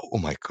just like, oh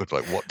my god,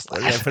 like what's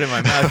that? Yeah, put it in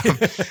my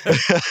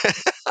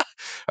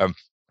mouth.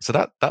 So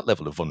that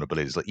level of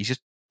vulnerability is like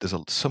there's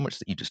so much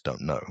that you just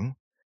don't know,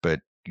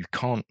 but you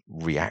can't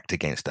react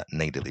against that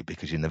natively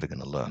because you're never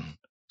going to learn.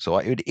 So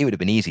it would have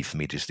been easy for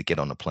me just to get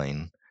on a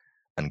plane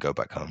and go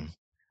back home,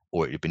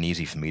 or it would have been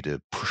easy for me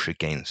to push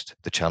against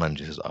the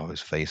challenges I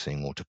was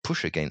facing, or to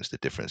push against the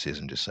differences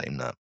and just say,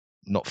 no,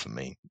 not for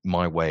me,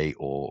 my way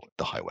or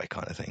the highway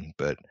kind of thing.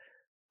 But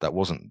that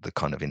wasn't the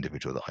kind of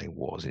individual that I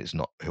was. It's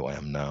not who I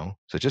am now.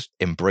 So just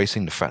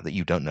embracing the fact that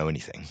you don't know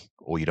anything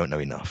or you don't know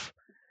enough,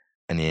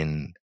 and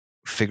in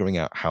figuring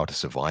out how to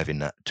survive in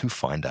that, to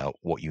find out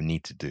what you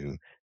need to do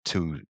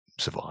to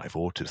survive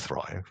or to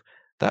thrive,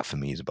 that for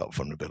me is about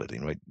vulnerability,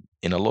 right?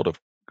 In a lot of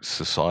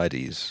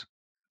societies,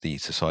 the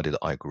society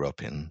that I grew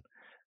up in,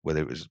 whether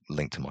it was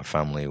linked to my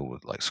family or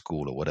like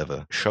school or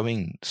whatever,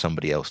 showing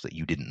somebody else that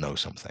you didn't know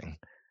something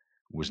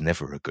was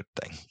never a good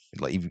thing.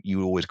 Like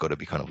you always got to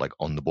be kind of like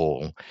on the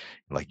ball.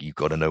 Like you've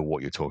got to know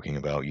what you're talking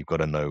about. You've got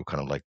to know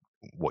kind of like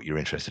what you're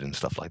interested in,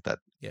 stuff like that.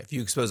 Yeah, if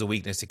you expose a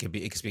weakness, it could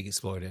be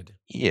exploited.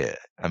 Yeah,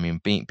 I mean,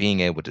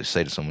 being able to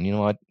say to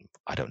someone,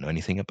 I don't know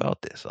anything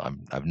about this.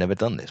 I've never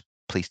done this.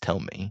 Please tell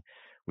me,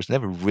 was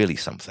never really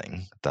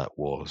something that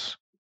was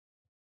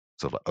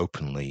sort of like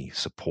openly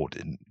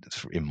supported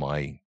in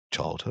my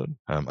childhood.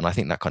 And I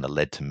think that kind of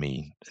led to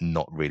me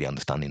not really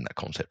understanding that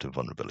concept of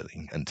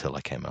vulnerability until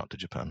I came out to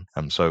Japan.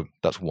 So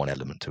that's one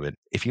element to it.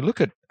 If you look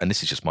at, and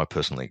this is just my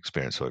personal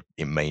experience, so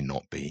it may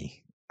not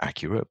be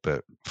accurate,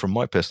 but from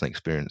my personal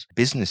experience,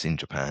 business in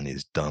Japan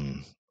is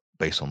done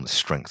based on the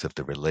strength of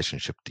the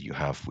relationship that you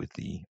have with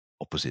the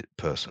opposite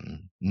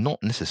person, not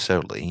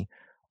necessarily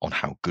on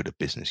how good a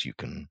business you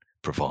can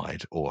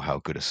provide or how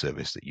good a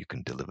service that you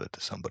can deliver to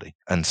somebody.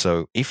 And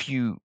so if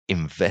you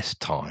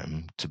invest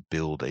time to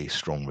build a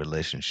strong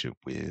relationship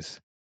with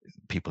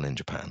people in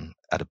Japan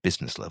at a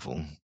business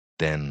level,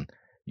 then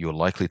you're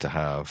likely to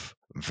have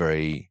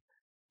very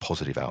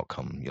positive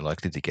outcome. You're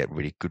likely to get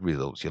really good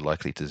results. You're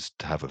likely to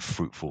have a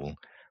fruitful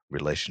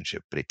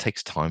relationship, but it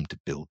takes time to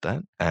build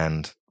that.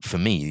 And for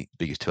me, the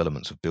biggest two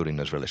elements of building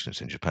those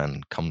relationships in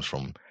Japan comes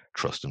from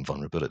trust and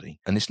vulnerability.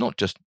 And it's not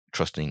just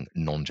trusting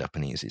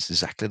non-Japanese. It's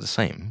exactly the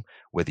same,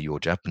 whether you're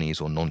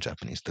Japanese or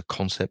non-Japanese. The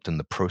concept and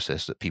the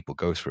process that people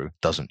go through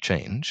doesn't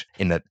change,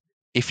 in that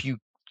if you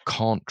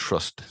can't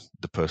trust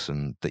the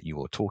person that you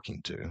are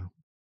talking to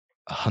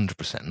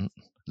 100%,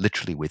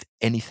 literally with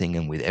anything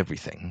and with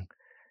everything,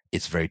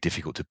 it's very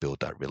difficult to build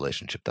that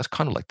relationship. That's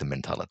kind of like the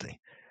mentality.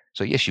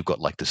 So yes, you've got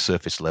like the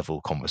surface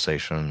level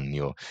conversation and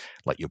you're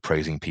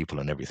praising people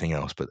and everything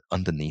else, but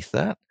underneath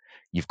that,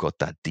 you've got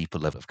that deeper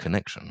level of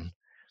connection.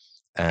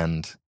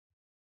 And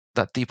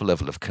that deeper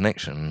level of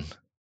connection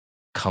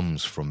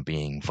comes from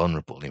being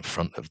vulnerable in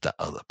front of that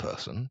other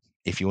person.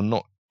 If you're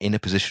not in a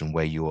position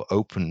where you're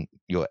open,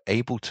 you're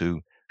able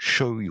to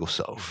show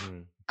yourself,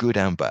 good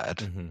and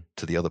bad,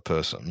 to the other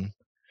person,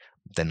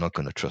 they're not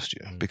going to trust you.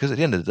 Because at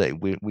the end of the day,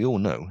 we all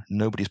know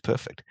nobody's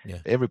perfect. Yeah.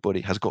 Everybody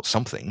has got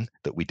something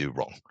that we do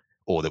wrong,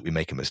 or that we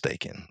make a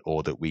mistake in,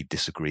 or that we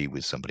disagree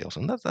with somebody else.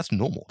 And that's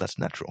normal. That's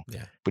natural.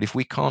 Yeah. But if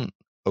we can't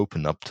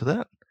open up to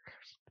that,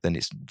 then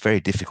it's very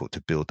difficult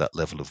to build that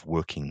level of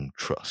working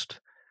trust.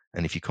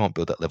 And if you can't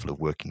build that level of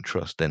working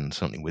trust, then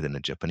something within a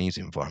Japanese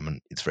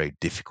environment, it's very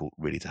difficult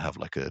really to have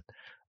like a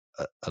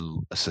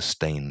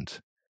sustained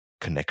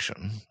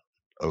connection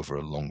over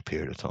a long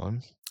period of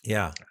time.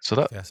 Yeah. So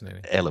that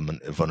fascinating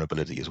element of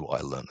vulnerability is what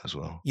I learned as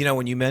well.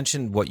 When you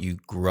mentioned what you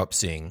grew up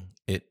seeing,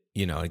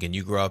 again,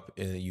 you grew up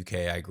in the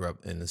UK, I grew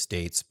up in the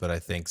States, but I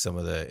think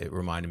it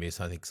reminded me of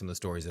some of the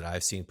stories that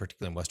I've seen,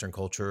 particularly in Western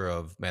culture,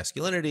 of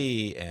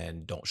masculinity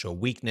and don't show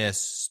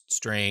weakness,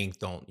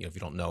 strength, if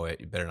you don't know it,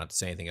 you better not to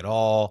say anything at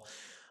all.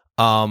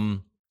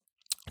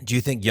 Do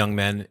you think young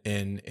men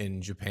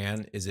in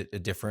Japan, is it a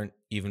different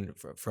even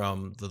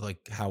from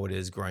how it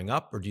is growing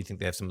up, or do you think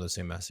they have some of the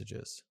same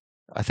messages?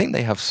 I think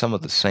they have some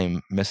of the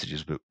same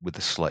messages, but with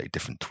a slightly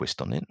different twist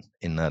on it.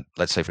 In that,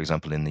 let's say, for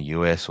example, in the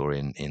US or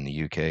in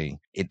the UK,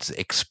 it's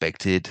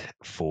expected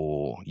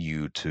for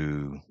you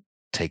to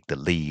take the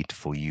lead,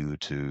 for you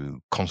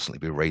to constantly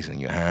be raising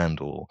your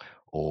hand or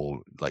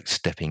like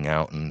stepping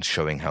out and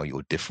showing how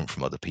you're different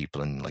from other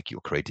people and like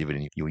your creativity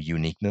and your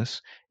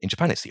uniqueness. In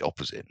Japan, it's the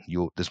opposite.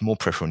 There's more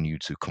pressure on you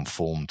to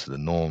conform to the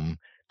norm,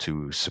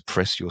 to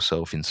suppress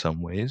yourself in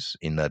some ways,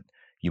 in that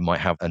you might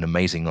have an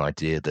amazing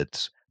idea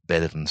that's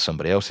better than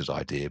somebody else's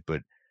idea,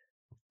 but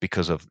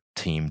because of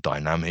team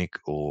dynamic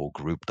or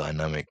group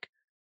dynamic,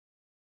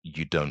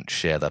 you don't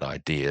share that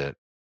idea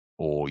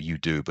or you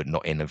do, but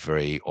not in a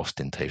very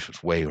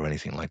ostentatious way or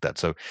anything like that.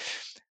 So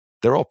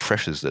there are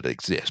pressures that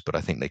exist, but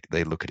I think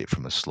they look at it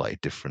from a slightly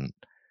different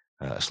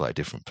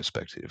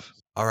perspective.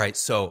 All right.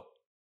 So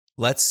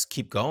let's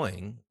keep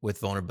going with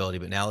vulnerability,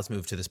 but now let's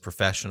move to this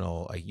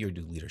professional. Like you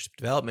do leadership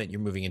development, you're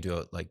moving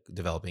into like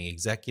developing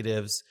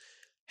executives.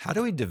 How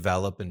do we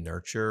develop and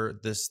nurture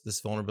this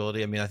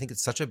vulnerability? I mean, I think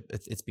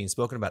it's being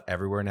spoken about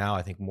everywhere now.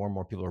 I think more and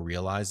more people are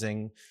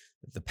realizing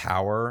the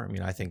power. I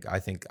mean, I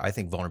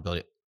think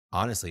vulnerability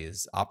honestly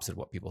is opposite of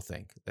what people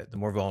think. That the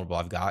more vulnerable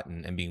I've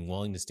gotten and being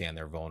willing to stand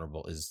there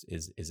vulnerable is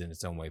in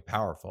its own way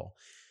powerful.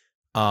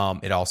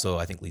 It also,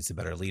 I think, leads to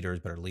better leaders,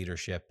 better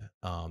leadership,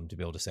 to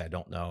be able to say, I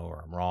don't know,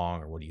 or I'm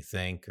wrong, or what do you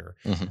think? Or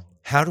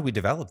how do we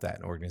develop that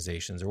in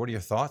organizations? Or what are your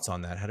thoughts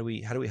on that? How do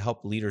we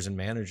help leaders and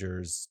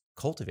managers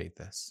cultivate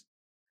this?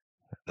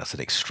 That's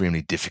an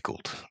extremely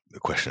difficult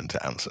question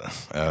to answer.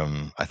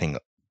 I think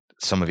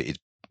some of it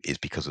is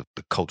because of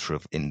the culture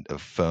of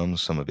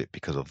firms, some of it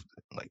because of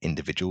like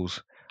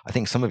individuals. I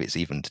think some of it's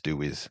even to do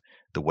with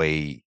the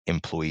way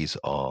employees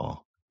are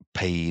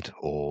paid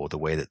or the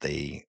way that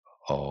they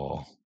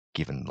are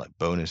given like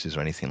bonuses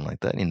or anything like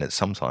that. In that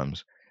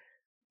sometimes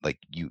like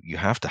you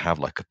have to have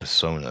like a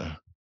persona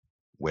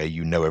where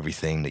you know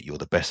everything, that you're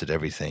the best at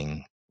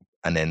everything,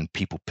 and then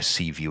people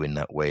perceive you in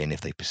that way. And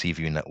if they perceive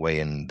you in that way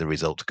and the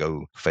results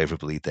go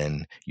favorably,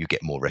 then you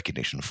get more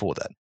recognition for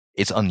that.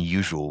 It's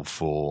unusual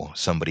for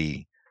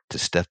somebody to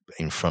step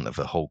in front of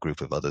a whole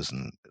group of others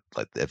and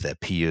like if their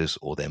peers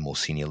or their more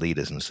senior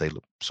leaders and say,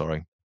 look,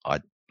 sorry,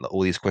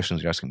 all these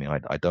questions you're asking me,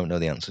 I don't know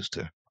the answers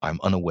to. I'm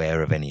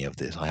unaware of any of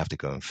this. I have to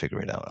go and figure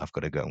it out. I've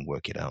got to go and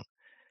work it out.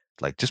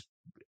 Like just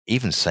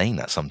even saying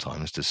that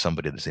sometimes to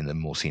somebody that's in a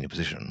more senior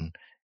position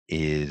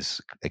is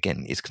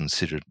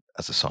considered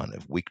as a sign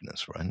of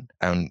weakness, right?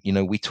 And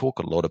we talk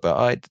a lot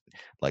about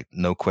like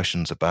no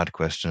question's a bad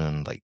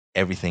question, like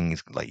everything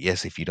is like,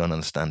 yes, if you don't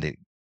understand it,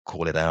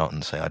 call it out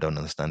and say I don't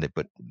understand it.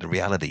 But the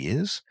reality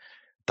is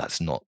that's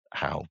not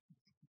how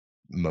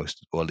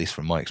most, or at least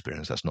from my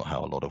experience, that's not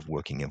how a lot of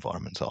working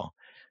environments are.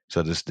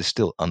 So there's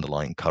still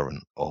underlying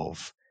current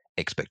of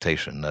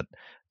expectation that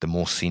the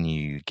more senior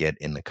you get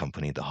in the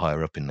company, the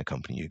higher up in the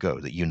company you go,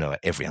 that you know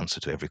every answer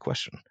to every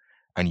question.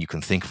 And you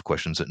can think of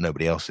questions that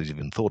nobody else has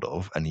even thought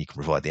of, and you can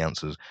provide the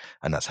answers,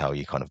 and that's how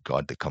you kind of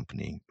guide the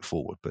company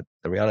forward. But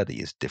the reality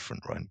is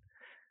different, right?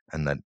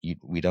 And that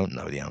we don't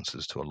know the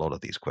answers to a lot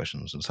of these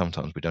questions, and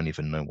sometimes we don't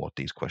even know what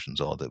these questions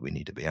are that we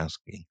need to be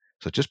asking.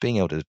 So just being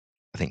able to,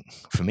 I think,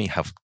 for me,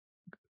 have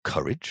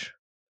courage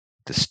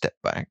to step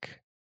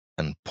back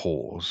and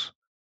pause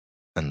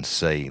and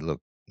say,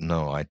 look,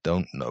 no, I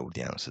don't know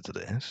the answer to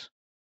this,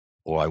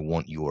 or I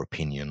want your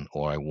opinion,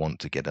 or I want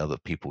to get other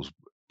people's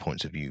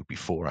points of view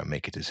before I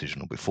make a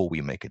decision or before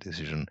we make a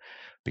decision,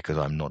 because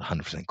I'm not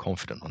 100%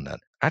 confident on that.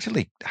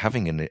 Actually,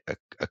 having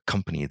a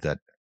company that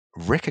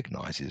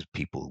recognizes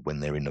people when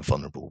they're in a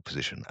vulnerable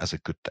position as a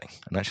good thing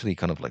and actually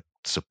kind of like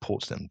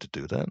supports them to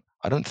do that.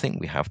 I don't think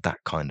we have that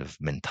kind of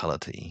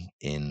mentality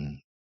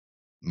in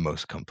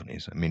most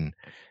companies. I mean,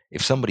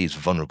 if somebody is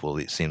vulnerable,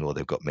 it seems well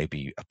they've got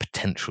maybe a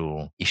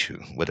potential issue,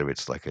 whether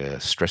it's like a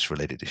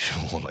stress-related issue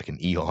or like an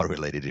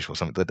ER-related issue or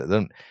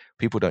something.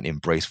 People don't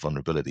embrace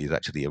vulnerability as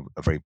actually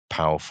a very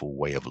powerful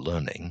way of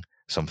learning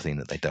something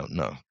that they don't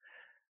know.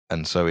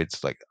 And so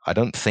it's like I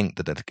don't think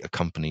that a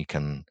company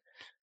can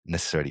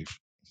necessarily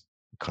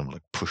kind of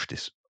like push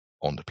this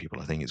onto people.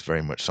 I think it's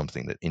very much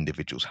something that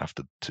individuals have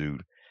to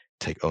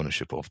take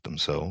ownership of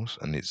themselves,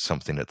 and it's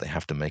something that they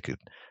have to make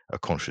a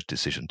conscious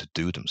decision to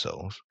do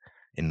themselves.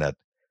 In that,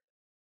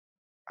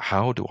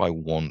 how do I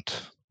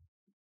want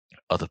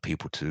other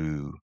people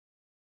to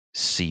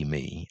see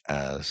me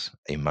as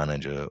a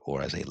manager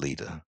or as a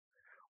leader?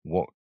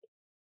 What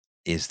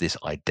is this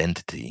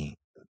identity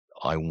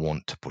I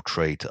want to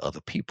portray to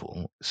other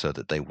people so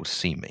that they will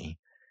see me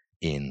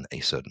in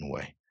a certain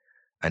way?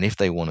 And if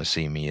they want to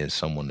see me as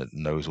someone that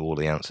knows all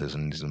the answers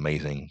and is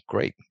amazing,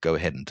 great, go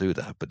ahead and do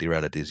that. But the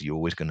reality is you're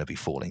always going to be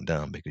falling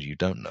down because you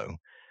don't know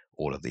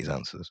all of these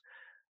answers.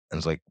 And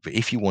it's like, but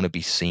if you want to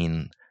be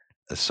seen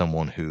as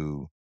someone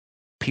who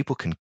people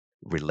can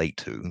relate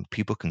to,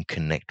 people can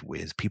connect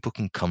with, people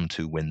can come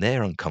to when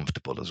they're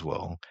uncomfortable as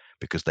well,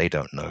 because they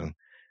don't know,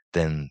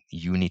 then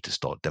you need to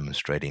start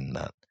demonstrating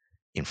that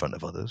in front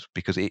of others.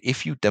 Because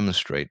if you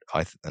demonstrate,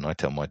 and I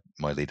tell my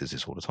leaders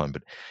this all the time,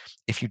 but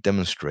if you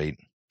demonstrate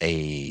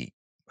an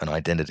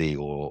identity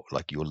or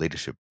like your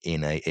leadership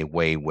in a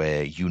way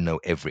where you know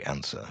every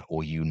answer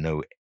or you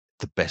know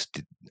the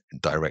best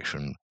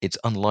direction, it's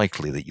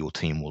unlikely that your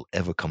team will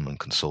ever come and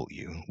consult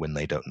you when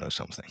they don't know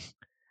something,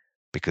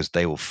 because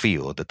they will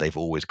feel that they've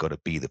always got to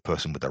be the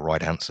person with the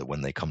right answer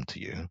when they come to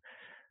you. And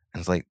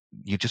it's like,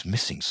 you're just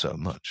missing so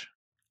much.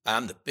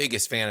 I'm the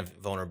biggest fan of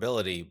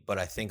vulnerability, but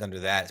I think under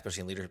that,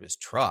 especially in leadership, is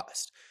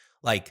trust.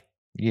 Like,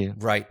 yeah,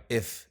 right.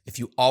 If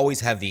you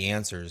always have the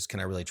answers, can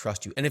I really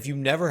trust you? And if you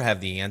never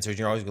have the answers,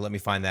 you're always going to let me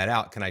find that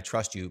out. Can I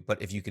trust you?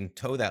 But if you can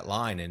toe that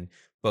line and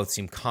both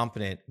seem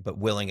competent, but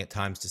willing at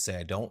times to say,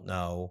 I don't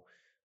know,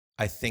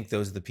 I think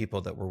those are the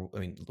people that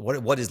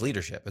what is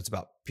leadership? It's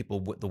about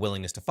people with the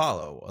willingness to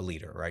follow a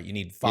leader, right? You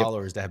need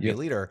followers to be a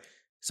leader.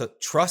 So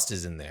trust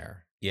is in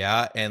there.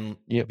 Yeah. And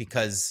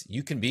because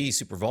you can be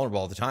super vulnerable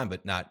all the time,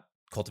 but not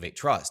cultivate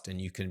trust.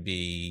 And you can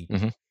be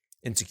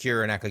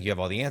insecure and act like you have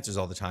all the answers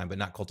all the time, but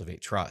not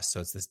cultivate trust. So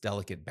it's this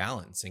delicate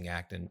balancing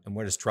act. And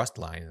where does trust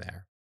lie in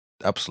there?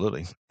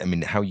 Absolutely. I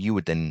mean, how you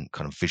would then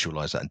kind of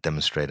visualize that and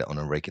demonstrate it on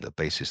a regular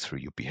basis through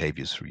your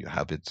behaviors, through your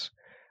habits,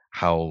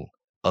 how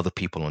other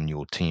people on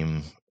your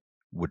team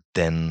would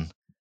then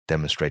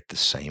demonstrate the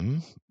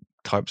same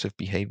types of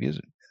behaviors,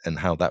 and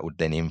how that would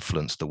then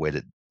influence the way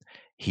that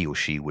he or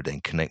she would then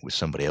connect with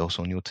somebody else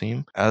on your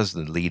team. As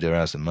the leader,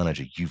 as the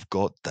manager, you've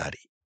got that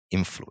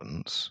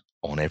influence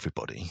on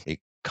everybody. It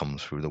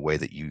comes through the way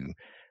that you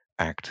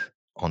act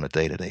on a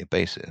day-to-day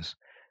basis.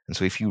 And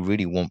so if you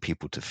really want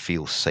people to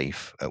feel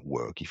safe at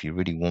work, if you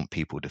really want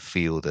people to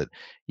feel that,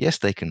 yes,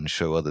 they can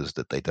show others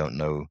that they don't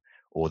know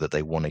or that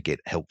they want to get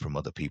help from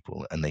other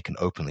people and they can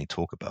openly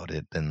talk about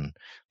it, then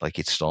like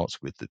it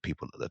starts with the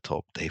people at the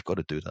top. They've got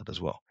to do that as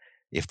well.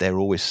 If they're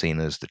always seen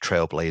as the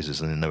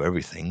trailblazers and they know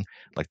everything,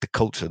 like the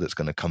culture that's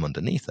going to come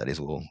underneath that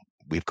is, well,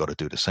 we've got to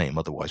do the same.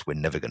 Otherwise, we're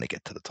never going to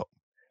get to the top.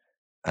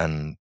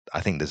 And I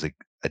think there's a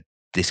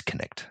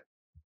disconnect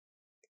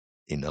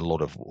in a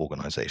lot of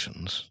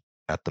organizations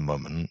at the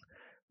moment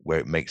where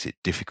it makes it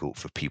difficult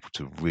for people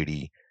to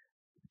really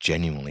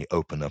genuinely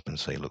open up and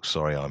say, look,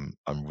 sorry, I'm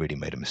really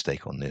made a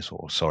mistake on this,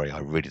 or sorry, I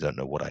really don't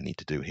know what I need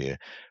to do here,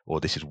 or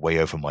this is way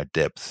over my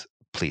depth,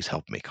 please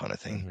help me, kind of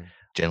thing.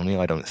 Generally,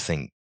 I don't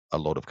think a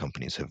lot of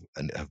companies have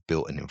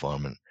built an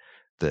environment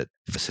that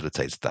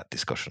facilitates that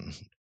discussion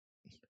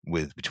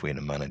between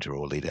a manager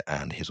or leader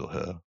and his or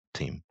her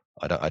team.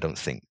 I haven't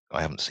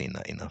seen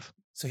that enough.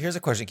 So here's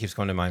a question that keeps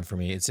coming to mind for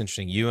me. It's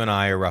interesting. You and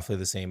I are roughly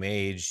the same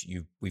age.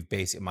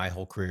 My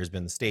whole career has been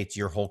in the States.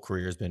 Your whole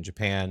career has been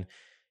Japan.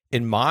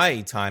 In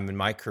my time, in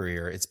my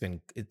career,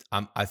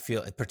 I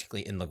feel,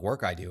 particularly in the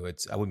work I do,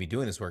 I wouldn't be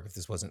doing this work if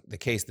this wasn't the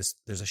case.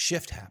 There's a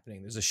shift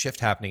happening. There's a shift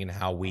happening in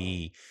how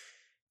we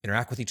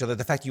interact with each other.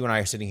 The fact you and I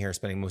are sitting here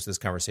spending most of this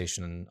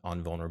conversation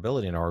on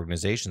vulnerability in our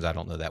organizations, I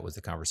don't know that was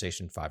the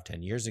conversation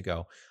 5-10 years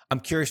ago. I'm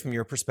curious from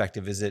your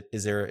perspective, is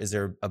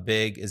there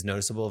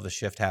noticeable of a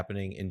shift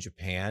happening in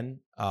Japan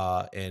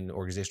in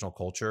organizational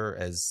culture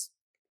as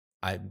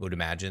I would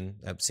imagine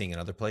seeing in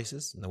other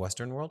places in the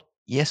Western world?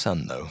 Yes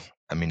and no.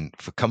 I mean,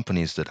 for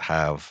companies that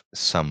have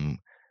some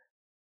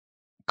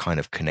kind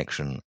of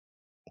connection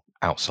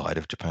outside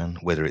of Japan,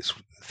 whether it's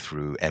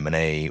through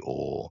M&A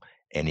or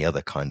any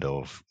other kind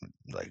of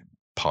like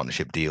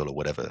partnership deal or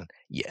whatever,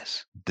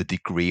 yes. The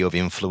degree of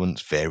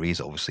influence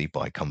varies obviously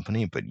by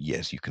company, but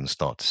yes, you can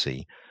start to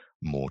see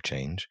more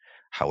change.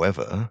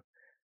 However,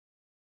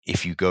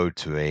 if you go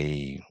to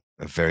a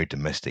very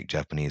domestic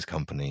Japanese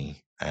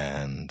company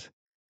and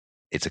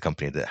it's a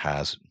company that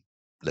has,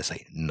 let's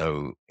say,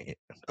 no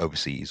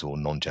overseas or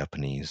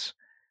non-Japanese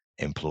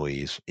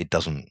employees, it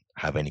doesn't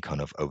have any kind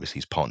of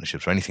overseas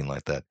partnerships or anything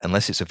like that.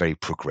 Unless it's a very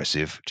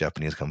progressive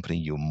Japanese company,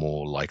 you're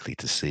more likely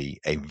to see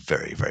a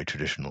very, very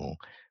traditional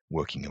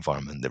working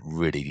environment that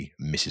really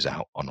misses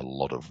out on a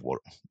lot of what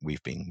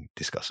we've been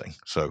discussing.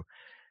 So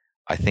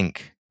I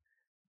think,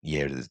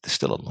 yeah, there's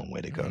still a long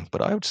way to go,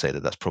 but I would say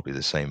that that's probably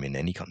the same in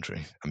any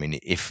country. I mean,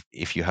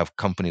 if you have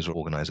companies or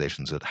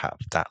organizations that have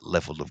that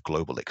level of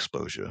global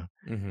exposure,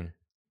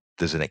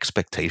 there's an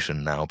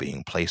expectation now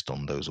being placed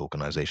on those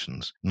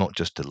organizations, not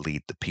just to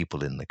lead the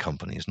people in the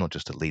companies, not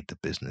just to lead the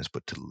business,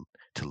 but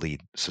to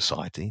lead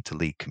society, to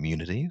lead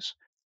communities.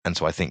 And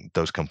so I think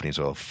those companies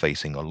are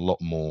facing a lot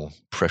more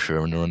pressure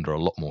and are under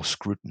a lot more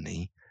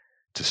scrutiny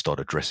to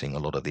start addressing a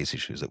lot of these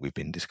issues that we've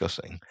been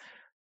discussing.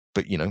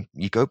 But,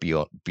 you go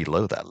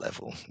below that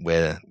level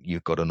where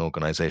you've got an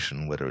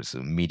organization, whether it's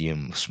a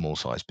medium, small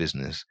size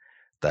business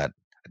that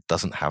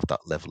doesn't have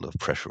that level of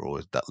pressure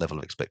or that level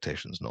of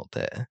expectations not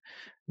there,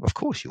 of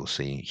course you'll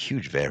see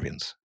huge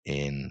variance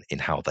in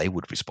how they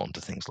would respond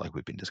to things like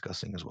we've been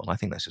discussing as well. I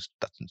think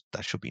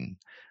that should be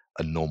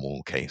a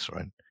normal case,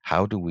 right?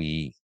 How do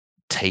we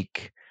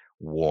take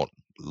what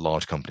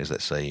large companies,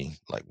 let's say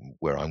like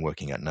where I'm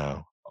working at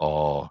now,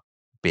 are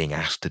being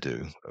asked to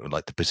do,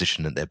 like the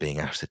position that they're being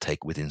asked to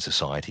take within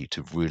society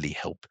to really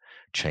help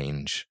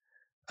change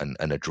and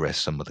address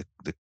some of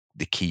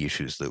the key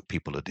issues that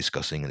people are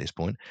discussing at this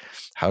point?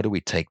 How do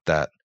we take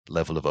that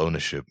level of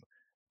ownership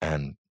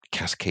and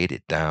cascade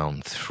it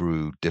down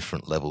through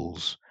different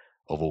levels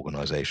of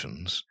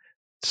organizations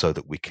so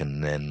that we can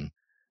then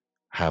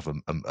have a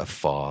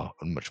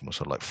much more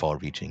sort of like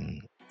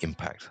far-reaching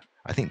impact?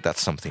 I think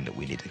that's something that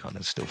we need to kind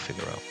of still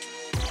figure out.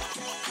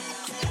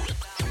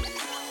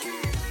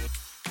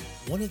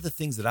 One of the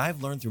things that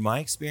I've learned through my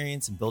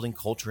experience in building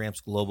Culture Amp's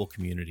global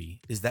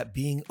community is that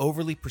being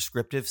overly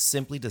prescriptive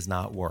simply does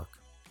not work.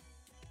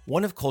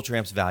 One of Culture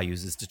Amp's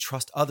values is to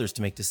trust others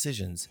to make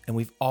decisions, and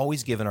we've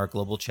always given our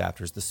global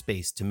chapters the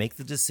space to make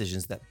the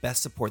decisions that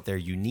best support their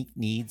unique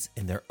needs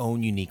in their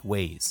own unique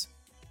ways.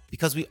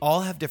 Because we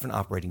all have different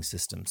operating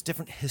systems,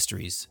 different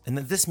histories, and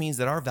that this means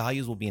that our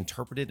values will be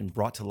interpreted and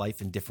brought to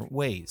life in different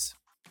ways.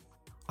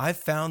 I've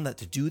found that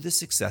to do this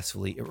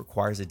successfully, it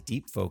requires a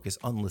deep focus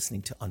on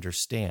listening to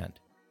understand.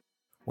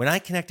 When I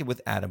connected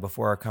with Adam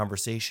before our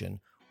conversation,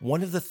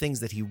 one of the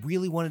things that he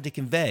really wanted to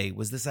convey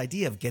was this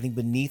idea of getting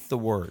beneath the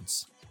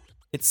words.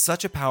 It's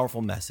such a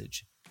powerful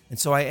message, and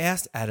so I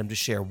asked Adam to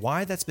share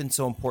why that's been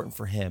so important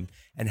for him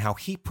and how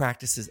he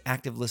practices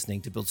active listening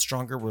to build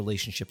stronger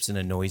relationships in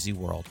a noisy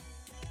world.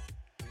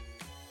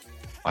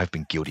 I've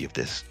been guilty of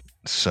this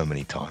so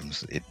many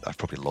times. I've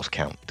probably lost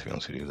count, to be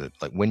honest with you. That,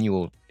 like, when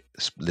you're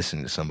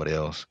listening to somebody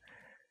else,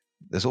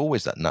 there's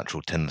always that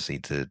natural tendency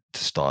to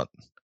start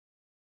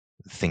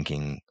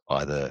thinking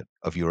either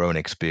of your own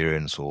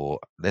experience, or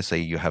let's say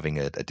you're having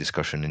a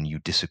discussion and you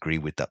disagree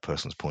with that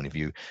person's point of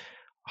view.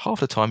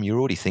 Half the time you're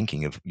already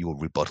thinking of your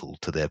rebuttal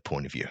to their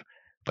point of view.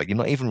 Like, you're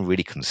not even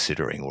really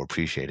considering or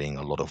appreciating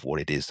a lot of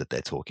what it is that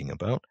they're talking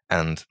about.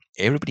 And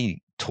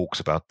everybody talks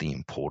about the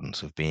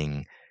importance of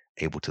being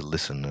able to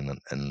listen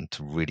and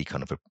to really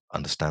kind of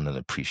understand and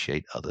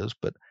appreciate others.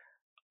 But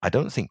I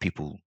don't think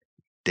people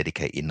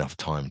dedicate enough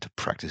time to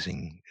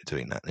practicing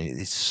doing that. And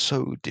it's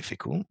so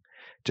difficult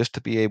just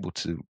to be able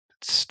to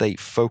stay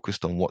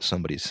focused on what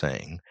somebody's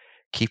saying,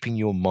 keeping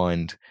your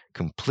mind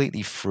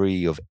completely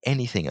free of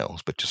anything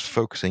else, but just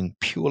focusing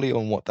purely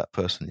on what that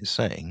person is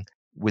saying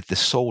with the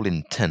sole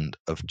intent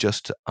of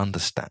just to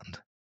understand,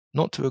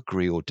 not to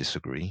agree or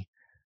disagree,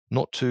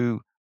 not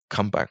to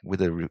come back with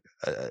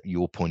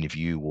your point of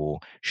view or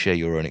share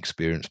your own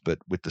experience, but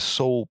with the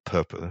sole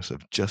purpose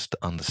of just to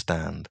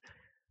understand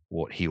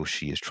what he or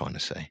she is trying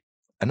to say.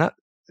 And that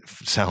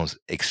sounds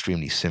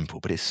extremely simple,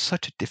 but it's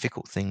such a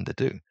difficult thing to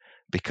do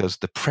because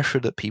the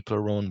pressure that people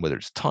are on, whether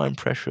it's time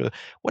pressure,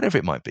 whatever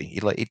it might be,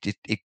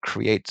 it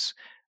creates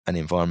an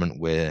environment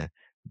where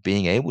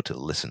being able to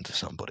listen to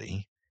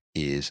somebody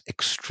is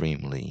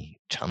extremely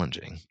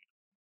challenging.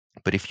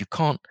 But if you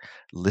can't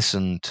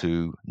listen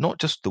to not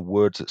just the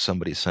words that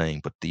somebody's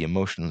saying, but the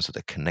emotions that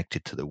are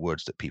connected to the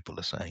words that people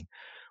are saying,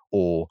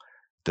 or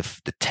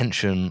the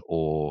tension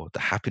or the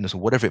happiness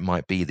or whatever it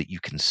might be that you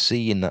can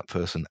see in that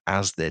person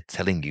as they're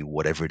telling you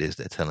whatever it is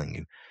they're telling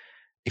you,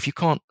 if you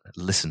can't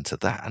listen to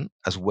that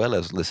as well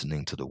as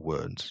listening to the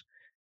words,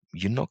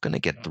 you're not going to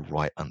get the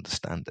right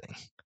understanding.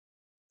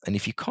 And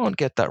if you can't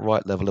get that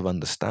right level of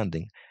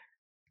understanding,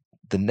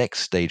 the next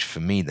stage for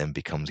me then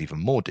becomes even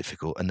more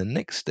difficult. And the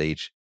next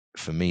stage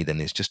for me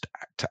then is just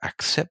to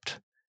accept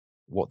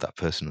what that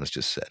person has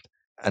just said.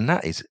 And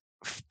that is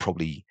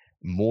probably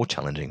more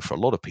challenging for a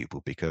lot of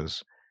people,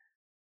 because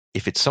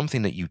if it's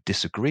something that you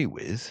disagree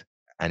with,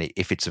 and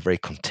if it's a very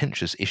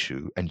contentious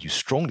issue and you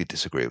strongly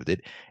disagree with it,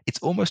 it's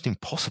almost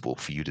impossible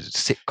for you to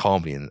sit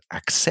calmly and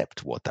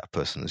accept what that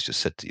person has just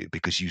said to you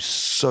because you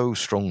so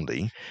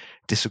strongly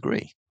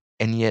disagree.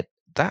 And yet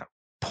that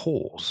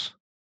pause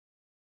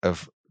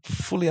of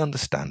fully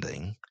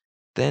understanding,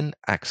 then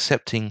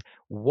accepting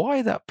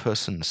why that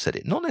person said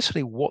it, not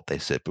necessarily what they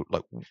said, but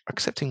like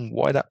accepting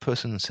why that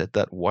person said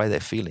that, why they're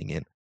feeling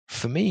it.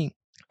 For me,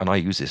 and I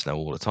use this now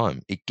all the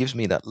time, it gives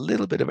me that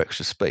little bit of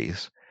extra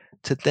space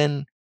to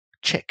then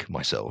check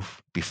myself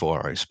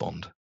before I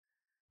respond.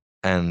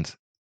 And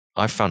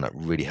I found that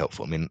really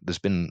helpful. I mean, there's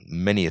been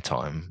many a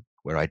time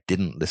where I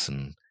didn't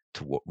listen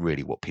to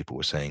what people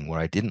were saying, where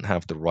I didn't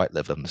have the right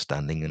level of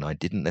understanding and I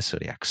didn't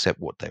necessarily accept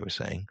what they were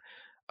saying.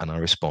 And I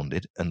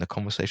responded and the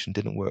conversation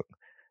didn't work.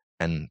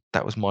 And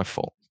that was my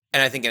fault.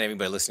 And I think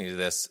anybody listening to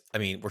this, I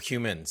mean, we're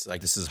humans.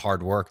 Like, this is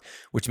hard work,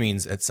 which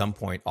means at some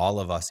point,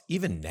 all of us,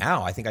 even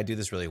now, I think I do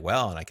this really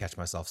well, and I catch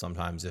myself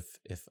sometimes if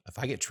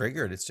I get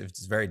triggered,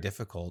 it's very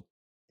difficult.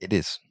 It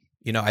is.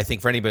 You know, I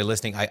think for anybody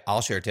listening,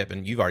 I'll share a tip,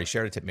 and you've already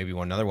shared a tip, maybe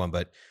one another one.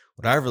 But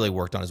what I've really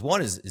worked on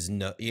is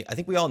no. I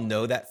think we all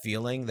know that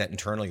feeling that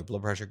internal, your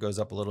blood pressure goes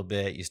up a little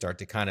bit. You start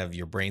to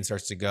your brain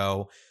starts to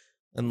go.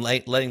 And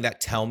letting that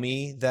tell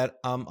me that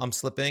I'm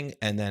slipping.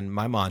 And then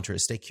my mantra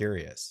is stay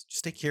curious. Just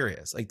stay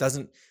curious. Like,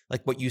 doesn't,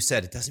 like what you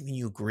said, it doesn't mean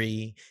you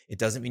agree. It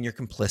doesn't mean you're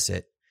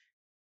complicit.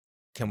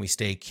 Can we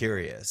stay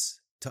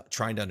curious,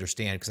 trying to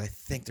understand? Because I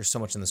think there's so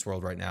much in this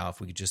world right now. If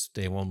we could just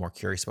stay a little more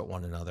curious about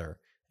one another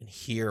and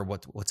hear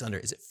what's under.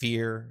 Is it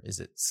fear? Is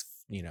it,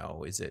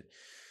 is it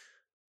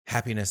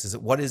happiness?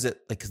 What is it?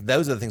 Like, 'cause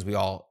those are the things we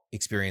all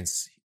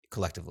experience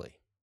collectively.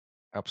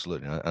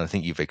 Absolutely. And I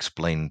think you've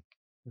explained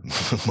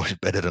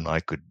much better than I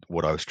could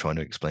what I was trying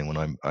to explain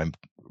when I'm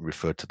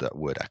referred to that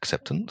word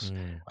acceptance.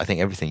 I think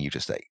everything you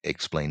just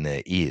explained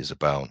there is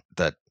about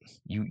that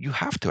you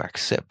have to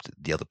accept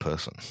the other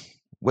person,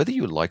 whether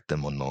you like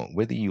them or not,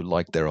 whether you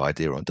like their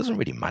idea or not, it doesn't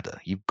really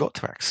matter. You've got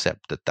to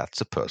accept that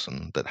that's a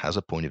person that has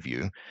a point of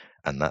view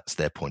and that's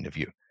their point of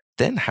view.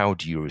 Then how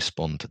do you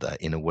respond to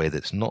that in a way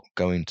that's not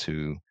going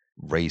to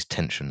raise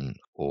tension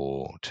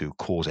or to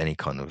cause any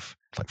kind of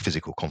like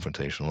physical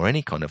confrontation or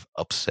any kind of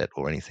upset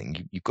or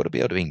anything? You've got to be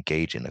able to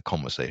engage in a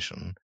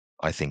conversation,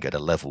 I think, at a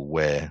level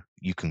where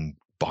you can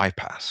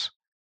bypass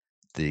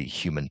the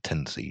human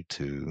tendency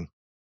to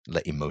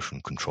let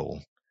emotion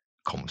control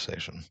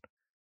conversation.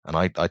 And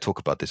I talk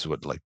about this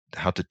with like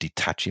how to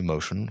detach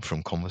emotion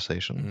from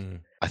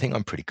conversation. I think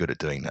I'm pretty good at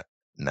doing that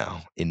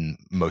now in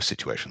most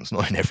situations,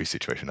 not in every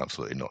situation,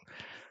 absolutely not.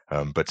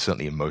 but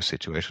certainly in most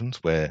situations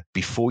where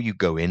before you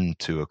go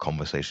into a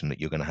conversation that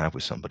you're going to have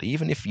with somebody,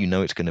 even if you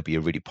know it's going to be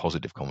a really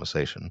positive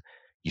conversation,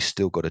 you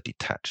still got to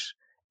detach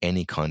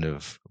any kind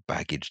of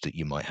baggage that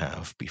you might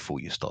have before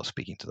you start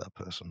speaking to that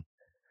person.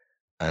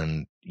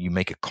 And you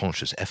make a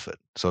conscious effort.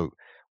 So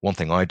one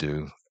thing I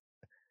do,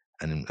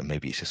 and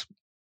maybe it's just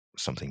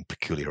something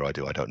peculiar I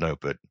do, I don't know,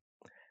 but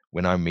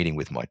when I'm meeting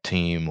with my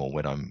team or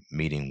when I'm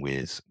meeting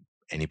with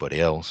anybody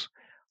else,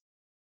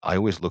 I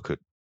always look at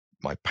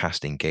my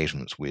past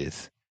engagements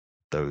with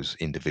those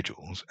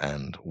individuals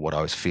and what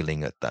I was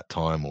feeling at that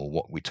time or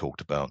what we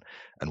talked about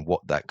and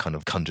what that kind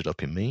of conjured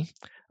up in me.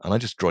 And I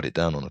just jot it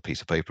down on a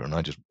piece of paper and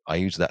I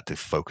use that to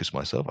focus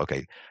myself.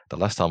 Okay, the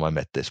last time I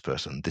met this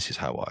person, this is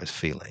how I was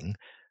feeling.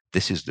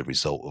 This is the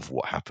result of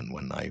what happened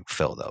when I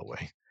felt that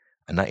way.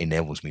 And that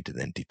enables me to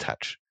then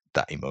detach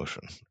that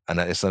emotion. And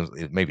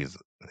that maybe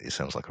it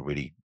sounds like a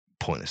really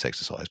pointless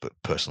exercise, but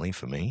personally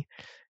for me,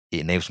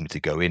 it enables me to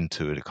go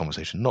into a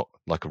conversation not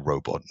like a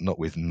robot, not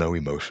with no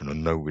emotion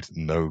and with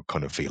no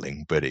kind of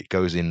feeling, but it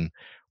goes in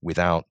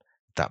without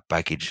that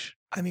baggage.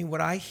 I mean,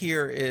 what I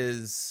hear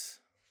is,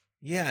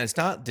 yeah, it's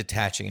not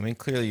detaching. I mean,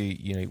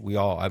 clearly, we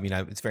all,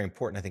 it's very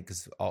important, I think,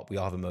 because we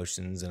all have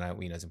emotions, and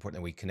it's important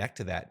that we connect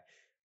to that.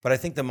 But I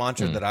think the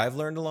mantra that I've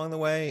learned along the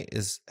way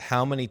is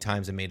how many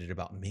times I made it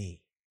about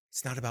me.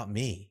 It's not about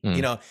me,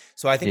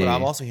 So I think what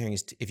I'm also hearing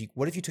is,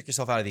 what if you took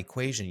yourself out of the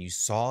equation? You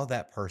saw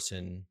that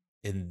person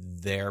in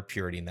their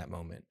purity in that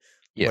moment,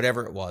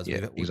 whatever it was.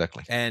 Yeah,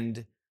 exactly.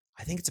 And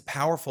I think it's a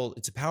powerful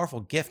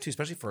gift too,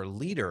 especially for a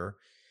leader,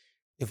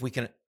 if we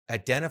can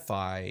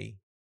identify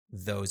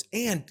those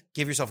and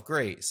give yourself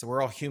grace. So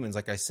we're all humans.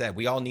 Like I said,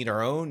 we all need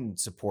our own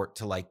support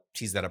to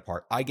tease that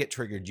apart. I get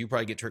triggered. You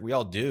probably get triggered. We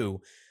all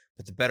do.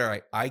 But the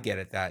better I get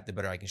at that, the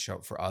better I can show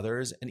up for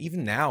others. And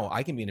even now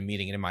I can be in a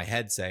meeting and in my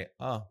head say,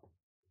 oh,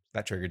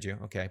 that triggered you.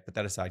 Okay. Put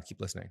that aside.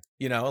 Keep listening.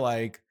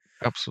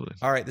 Absolutely.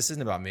 All right. This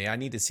isn't about me. I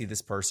need to see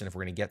this person if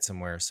we're going to get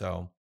somewhere.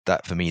 So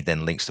that for me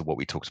then links to what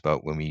we talked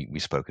about when we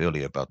spoke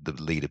earlier about the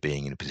leader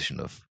being in a position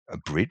of a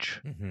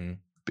bridge,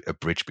 a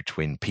bridge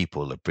between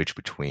people, a bridge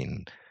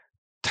between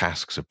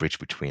tasks, a bridge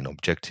between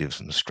objectives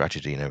and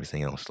strategy and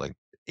everything else. Like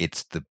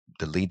it's the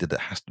leader that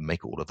has to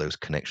make all of those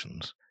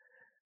connections.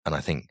 And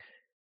I think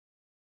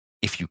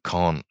if you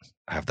can't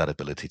have that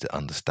ability to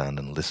understand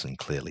and listen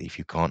clearly, if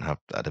you can't have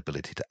that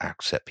ability to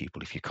accept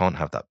people, if you can't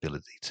have that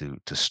ability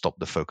to stop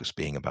the focus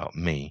being about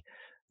me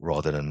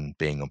rather than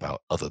being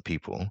about other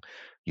people,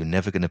 you're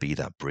never going to be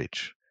that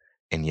bridge.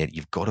 And yet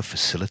you've got to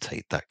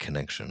facilitate that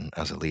connection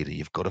as a leader.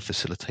 You've got to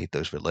facilitate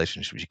those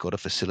relationships. You've got to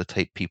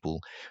facilitate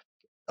people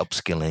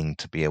upskilling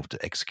to be able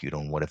to execute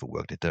on whatever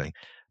work they're doing.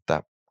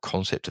 That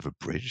concept of a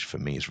bridge for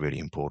me is really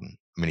important.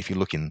 I mean, if you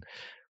look in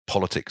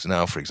politics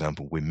now, for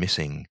example, we're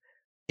missing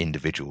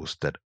individuals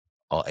that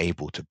are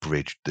able to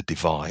bridge the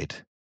divide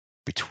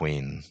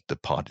between the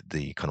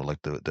kind of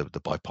like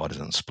the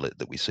bipartisan split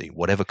that we see,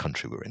 whatever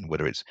country we're in,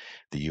 whether it's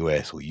the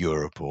US or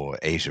Europe or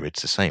Asia,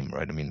 it's the same,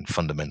 right? I mean,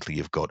 fundamentally,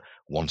 you've got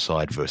one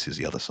side versus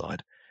the other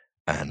side,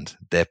 and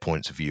their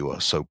points of view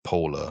are so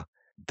polar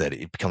that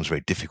it becomes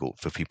very difficult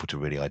for people to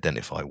really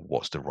identify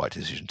what's the right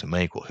decision to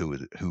make or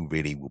who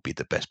really will be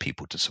the best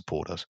people to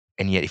support us.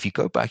 And yet, if you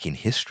go back in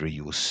history,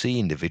 you will see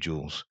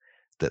individuals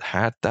that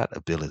had that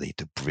ability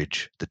to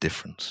bridge the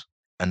difference.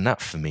 And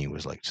that for me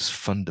was like just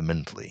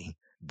fundamentally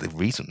the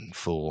reason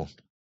for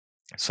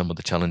some of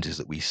the challenges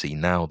that we see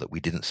now that we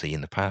didn't see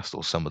in the past,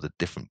 or some of the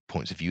different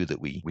points of view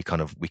that we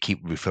keep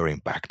referring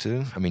back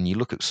to. I mean, you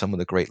look at some of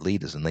the great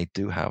leaders and they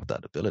do have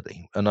that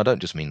ability. And I don't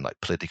just mean like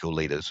political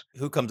leaders.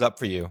 Who comes up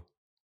for you?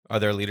 Are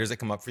there leaders that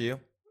come up for you?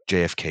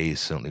 JFK is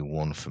certainly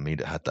one for me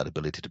that had that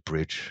ability to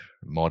bridge.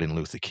 Martin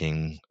Luther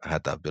King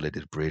had that ability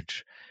to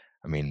bridge.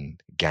 I mean,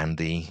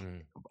 Gandhi,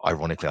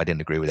 ironically, I didn't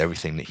agree with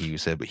everything that he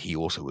said, but he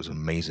also was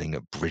amazing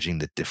at bridging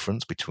the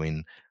difference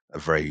between a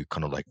very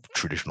kind of like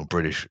traditional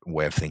British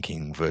way of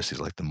thinking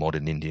versus like the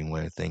modern Indian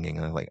way of thinking.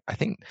 And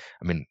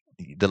I mean,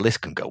 the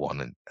list can go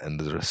on and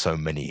there are so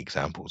many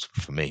examples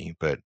for me,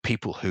 but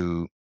people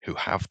who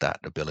have that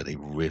ability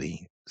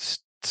really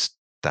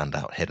stand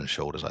out head and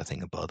shoulders, I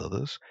think, above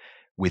others.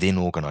 Within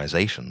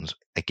organizations,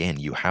 again,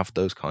 you have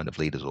those kind of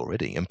leaders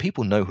already, and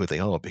people know who they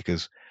are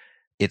because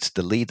it's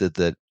the leader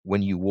that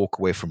when you walk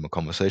away from a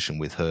conversation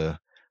with her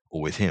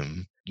or with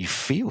him, you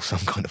feel some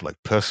kind of like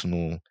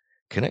personal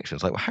connection.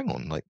 It's like, well, hang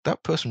on, like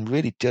that person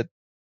really did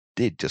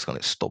just kind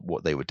of stop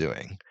what they were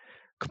doing,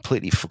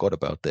 completely forgot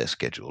about their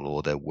schedule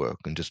or their work,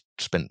 and just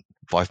spent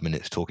 5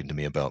 minutes talking to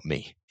me about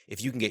me.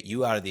 If you can get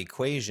you out of the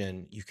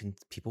equation,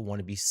 people want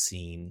to be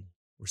seen,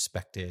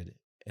 respected,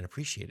 and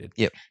appreciated.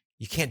 Yep.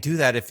 You can't do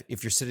that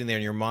if you're sitting there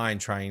in your mind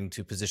trying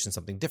to position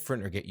something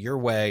different or get your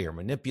way or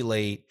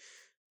manipulate.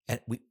 And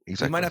we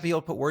might not be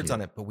able to put words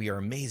on it, but we are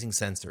amazing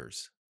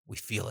sensors. We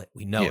feel it.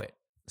 We know it.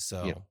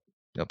 So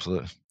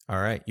absolutely. All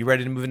right. You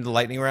ready to move into the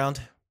lightning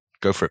round?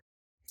 Go for it.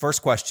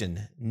 First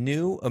question,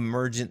 new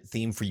emergent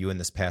theme for you in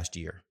this past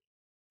year?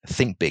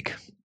 Think big.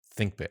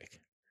 Think big.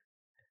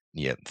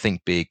 Yeah.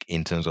 Think big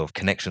in terms of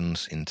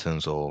connections, in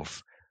terms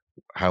of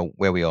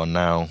where we are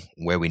now,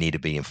 where we need to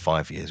be in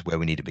 5 years, where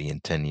we need to be in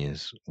 10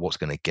 years, what's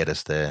going to get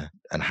us there,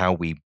 and how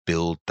we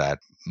build that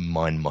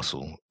mind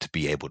muscle to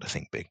be able to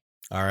think big.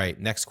 All right.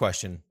 Next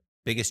question.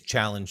 Biggest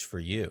challenge for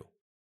you?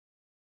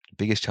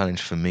 Biggest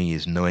challenge for me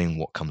is knowing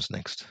what comes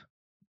next.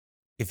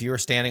 If you were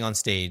standing on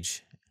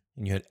stage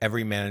and you had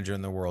every manager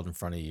in the world in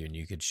front of you and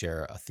you could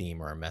share a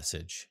theme or a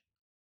message,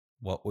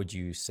 what would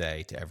you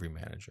say to every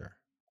manager?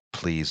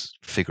 Please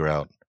figure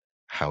out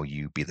how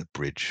you be the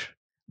bridge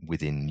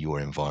within your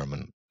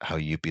environment, how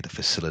you be the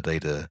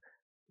facilitator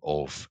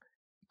of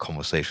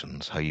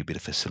conversations, how you be the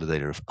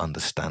facilitator of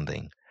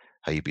understanding,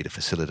 how you be the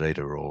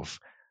facilitator of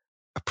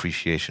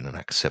appreciation and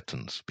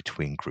acceptance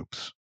between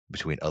groups,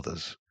 between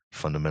others.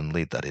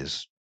 Fundamentally, that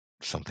is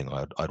something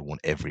I'd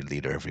want every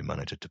leader, every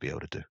manager to be able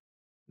to do.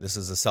 This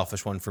is a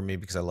selfish one for me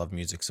because I love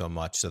music so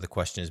much. So the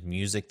question is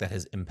music that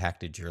has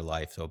impacted your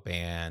life. So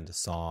band, a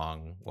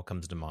song, what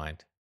comes to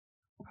mind?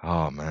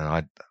 Oh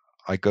man,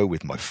 I go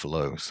with my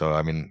flow. So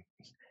I mean,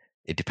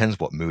 it depends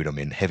what mood I'm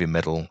in. Heavy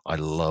metal, I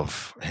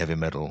love heavy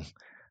metal.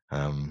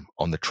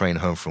 On the train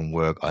home from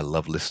work, I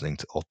love listening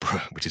to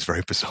opera, which is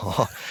very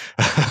bizarre.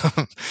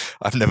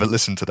 I've never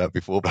listened to that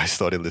before, but I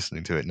started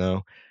listening to it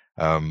now.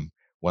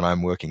 When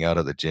I'm working out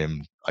at the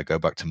gym, I go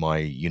back to my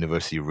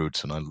university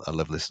roots, and I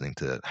love listening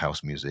to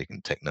house music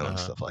and techno and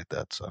stuff like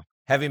that. So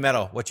heavy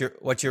metal. What's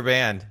your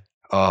band?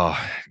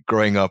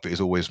 Growing up, it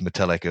was always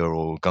Metallica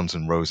or Guns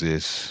N'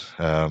 Roses.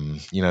 Some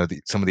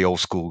of the old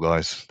school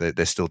guys,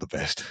 they're still the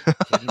best.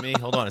 Kidding me?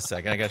 Hold on a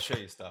second. I got to show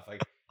you stuff.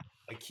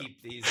 I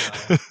keep these.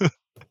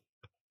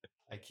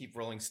 I keep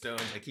Rolling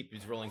Stones. I keep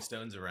these Rolling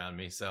Stones around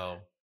me. So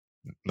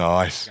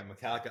nice. I got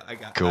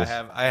Metallica. Cool.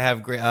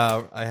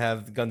 I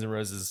have Guns N'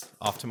 Roses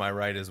off to my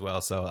right as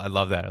well. So I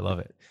love that. I love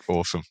it.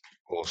 Awesome.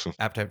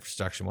 Appetite for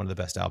Destruction, one of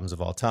the best albums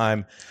of all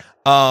time.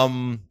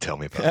 Tell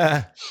me about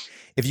it.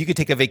 If you could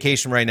take a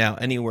vacation right now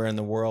anywhere in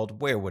the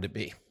world, where would it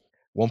be?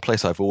 One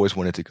place I've always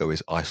wanted to go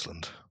is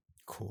Iceland.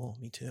 Cool.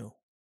 Me too.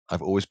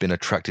 I've always been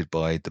attracted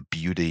by the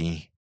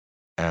beauty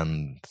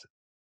and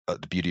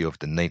the beauty of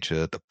the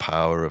nature, the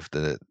power of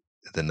the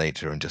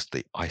nature, and just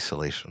the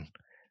isolation.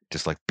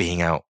 Just like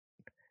being out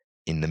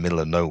in the middle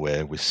of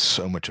nowhere with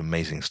so much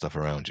amazing stuff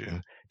around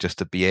you, just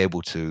to be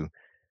able to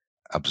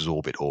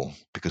absorb it all,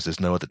 because there's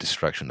no other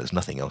distraction. There's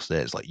nothing else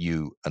there. It's like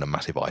you and a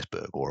massive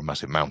iceberg or a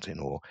massive mountain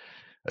or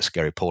a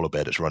scary polar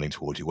bear that's running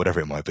towards you, whatever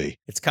it might be.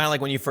 It's kind of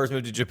like when you first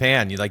moved to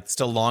Japan, you're like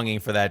still longing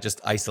for that just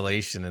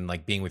isolation and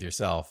like being with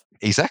yourself.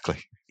 Exactly.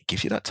 It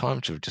gives you that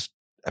time to just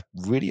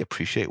really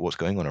appreciate what's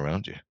going on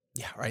around you.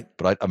 Yeah, right.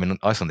 But I mean,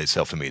 Iceland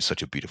itself for me is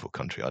such a beautiful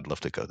country. I'd love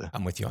to go there.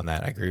 I'm with you on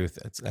that. I agree with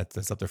that.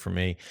 That's up there for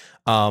me.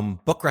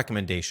 Book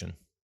recommendation.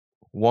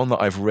 One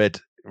that I've read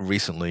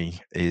recently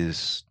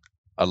is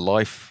A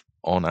Life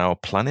on Our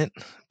Planet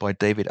by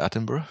David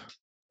Attenborough.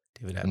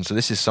 And so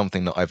this is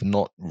something that I've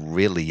not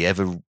really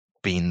ever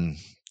been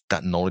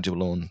that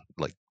knowledgeable on,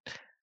 like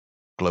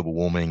global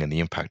warming and the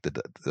impact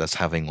that's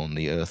having on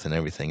the earth and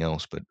everything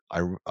else. But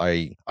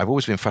I've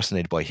always been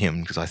fascinated by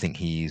him because I think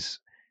he's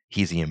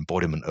the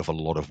embodiment of a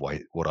lot of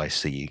what I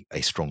see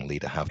a strong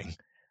leader having.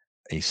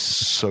 He's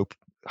so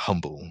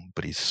humble,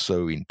 but he's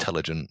so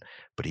intelligent,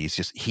 but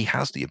he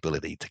has the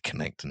ability to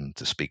connect and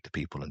to speak to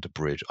people and to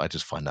bridge. I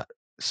just find that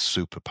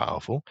super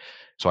powerful.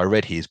 So I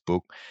read his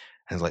book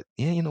and I was like,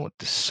 yeah, you know what?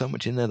 There's so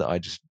much in there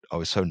that I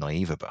was so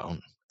naive about.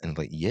 And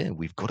like, yeah,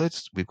 we've got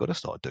to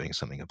start doing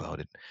something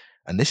about it.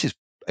 And this is,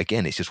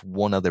 again, it's just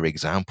one other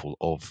example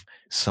of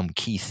some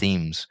key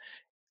themes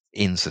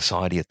in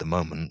society at the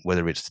moment,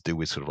 whether it's to do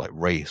with sort of like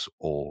race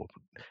or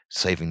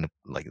saving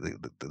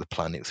the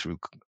planet through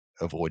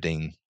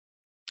avoiding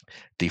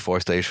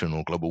deforestation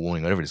or global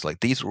warming, whatever it is.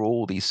 Like, these are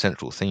all these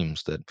central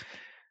themes that,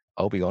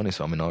 I'll be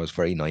honest, I mean, I was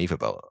very naive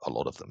about a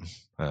lot of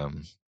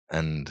them.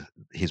 And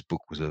his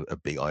book was a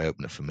big eye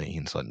opener for me.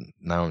 And so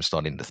now I'm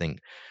starting to think,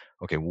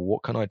 okay, well,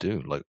 what can I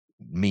do? Like,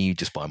 me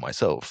just by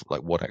myself,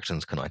 like, what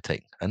actions can I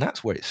take? And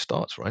that's where it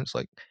starts, right? It's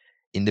like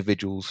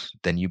individuals,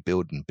 then you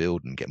build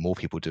and get more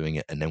people doing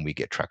it, and then we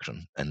get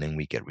traction, and then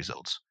we get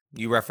results.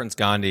 You reference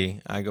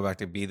Gandhi. I go back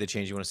to be the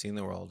change you want to see in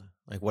the world.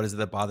 Like, what is it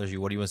that bothers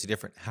you? What do you want to see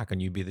different? How can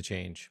you be the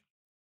change?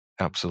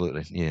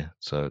 Absolutely. Yeah.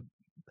 So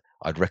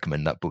I'd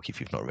recommend that book if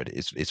you've not read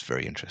it. It's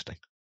very interesting.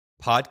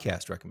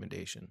 Podcast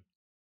recommendation.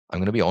 I'm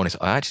going to be honest.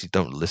 I actually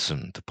don't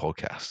listen to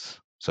podcasts.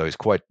 So it's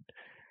quite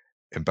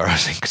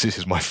embarrassing because this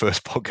is my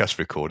first podcast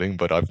recording,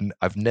 but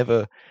I've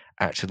never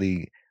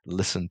actually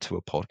listened to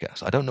a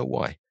podcast. I don't know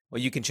why.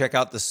 Well, you can check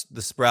out the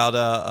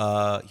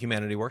Sprouta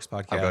Humanity Works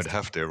podcast. I'm going to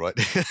have to, right?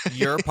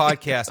 Your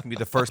podcast can be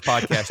the first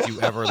podcast you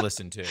ever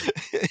listen to.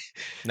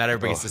 Not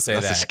everybody gets to say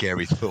that's that. That's a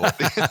scary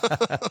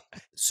thought.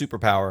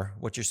 Superpower.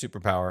 What's your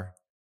superpower?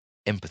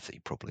 Empathy,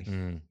 probably.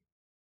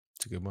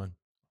 It's a good one.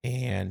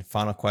 And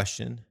final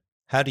question.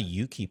 How do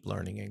you keep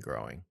learning and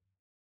growing?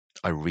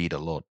 I read a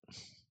lot.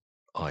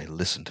 I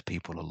listen to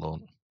people a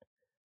lot.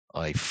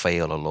 I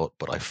fail a lot,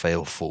 but I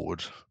fail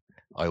forward.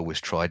 I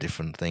always try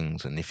different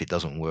things, and if it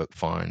doesn't work,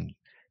 fine.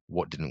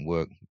 What didn't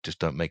work, just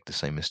don't make the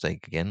same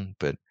mistake again.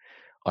 But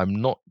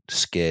I'm not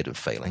scared of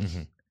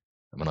failing.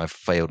 I mean, I've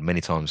failed many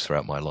times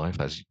throughout my life,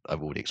 as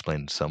I've already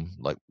explained, some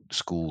like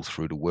school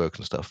through to work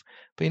and stuff.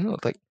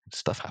 But like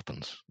stuff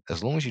happens.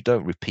 As long as you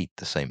don't repeat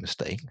the same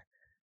mistake,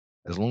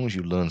 as long as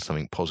you learn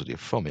something positive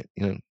from it,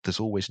 there's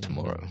always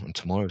tomorrow, and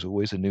tomorrow is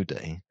always a new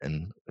day,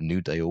 and a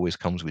new day always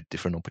comes with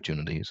different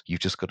opportunities.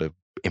 You've just got to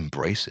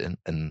embrace it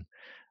and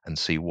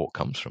see what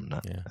comes from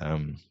that. Yeah.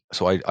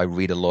 So I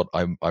read a lot.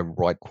 I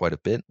write quite a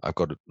bit. I've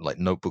got like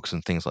notebooks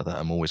and things like that.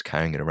 I'm always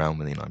carrying it around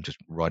with me. I'm just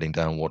writing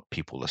down what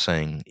people are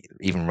saying,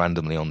 even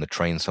randomly on the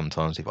train.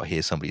 Sometimes if I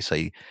hear somebody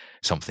say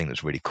something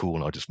that's really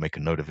cool, I'll just make a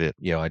note of it.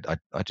 Yeah,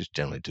 I just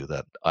generally do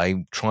that.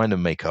 I'm trying to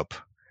make up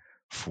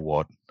for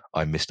what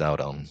I missed out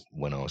on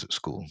when I was at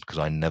school, because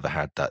I never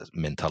had that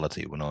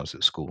mentality when I was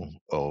at school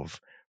of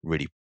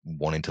really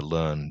wanting to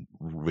learn,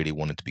 really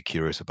wanting to be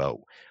curious about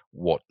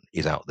what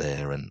is out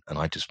there, and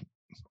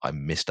I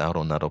missed out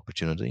on that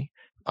opportunity.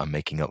 I'm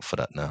making up for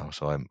that now,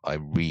 so I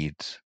read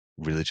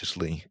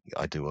religiously.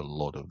 I do a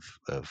lot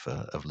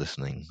of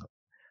listening,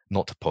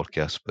 not to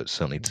podcasts, but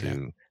certainly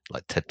to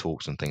like TED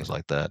Talks and things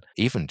like that.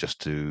 Even just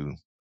to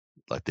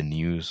like the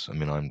news. I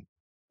mean, I'm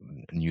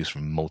news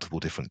from multiple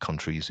different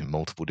countries in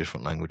multiple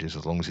different languages,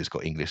 as long as it's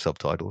got English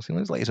subtitles.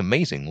 It's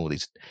amazing, all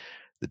these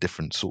the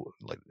different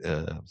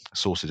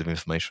sources of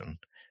information.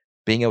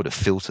 Being able to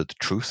filter the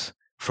truth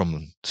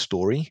from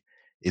story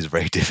is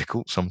very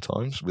difficult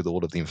sometimes with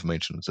all of the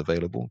information that's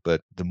available.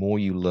 But the more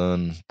you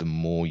learn, the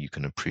more you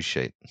can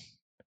appreciate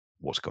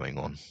what's going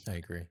on. I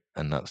agree.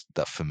 And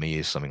that for me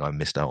is something I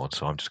missed out on.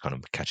 So I'm just kind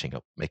of catching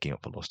up, making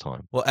up for lost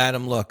time. Well,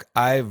 Adam, look,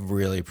 I've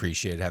really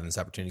appreciated having this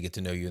opportunity to get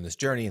to know you in this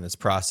journey, in this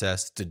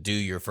process, to do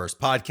your first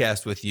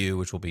podcast with you,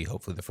 which will be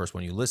hopefully the first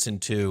one you listen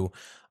to.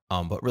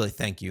 But really,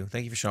 thank you.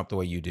 Thank you for showing up the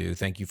way you do.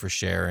 Thank you for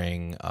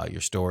sharing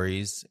your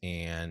stories.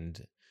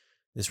 And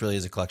this really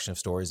is a collection of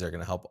stories that are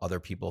going to help other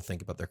people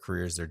think about their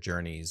careers, their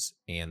journeys,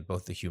 and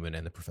both the human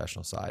and the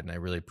professional side. And I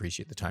really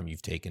appreciate the time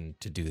you've taken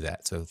to do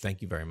that. So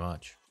thank you very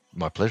much.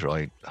 My pleasure.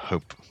 I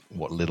hope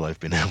what little I've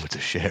been able to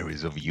share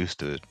is of use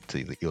to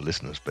your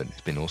listeners, but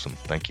it's been awesome.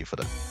 Thank you for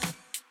that.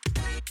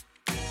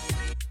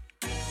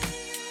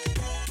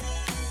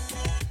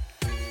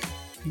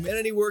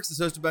 Humanity Works is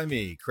hosted by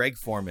me, Craig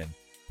Foreman.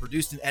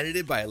 Produced and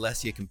edited by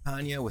Alessia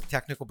Campagna, with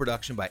technical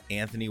production by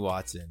Anthony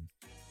Watson.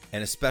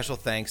 And a special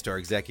thanks to our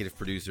executive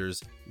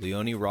producers,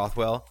 Leonie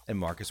Rothwell and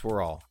Marcus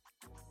Worrall.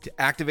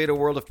 To activate a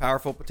world of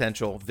powerful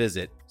potential,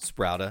 visit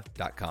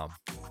sprouta.com.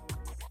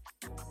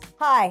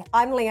 Hi,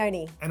 I'm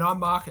Leonie. And I'm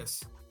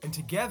Marcus. And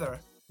together,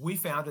 we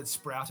founded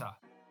Sprouta.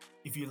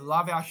 If you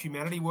love our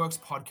Humanity Works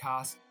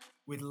podcast,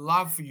 we'd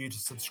love for you to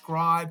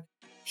subscribe,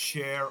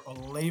 share, or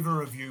leave a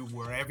review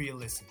wherever you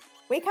listen.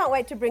 We can't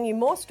wait to bring you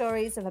more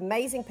stories of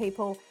amazing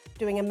people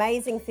doing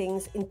amazing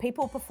things in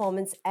people,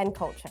 performance, and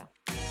culture.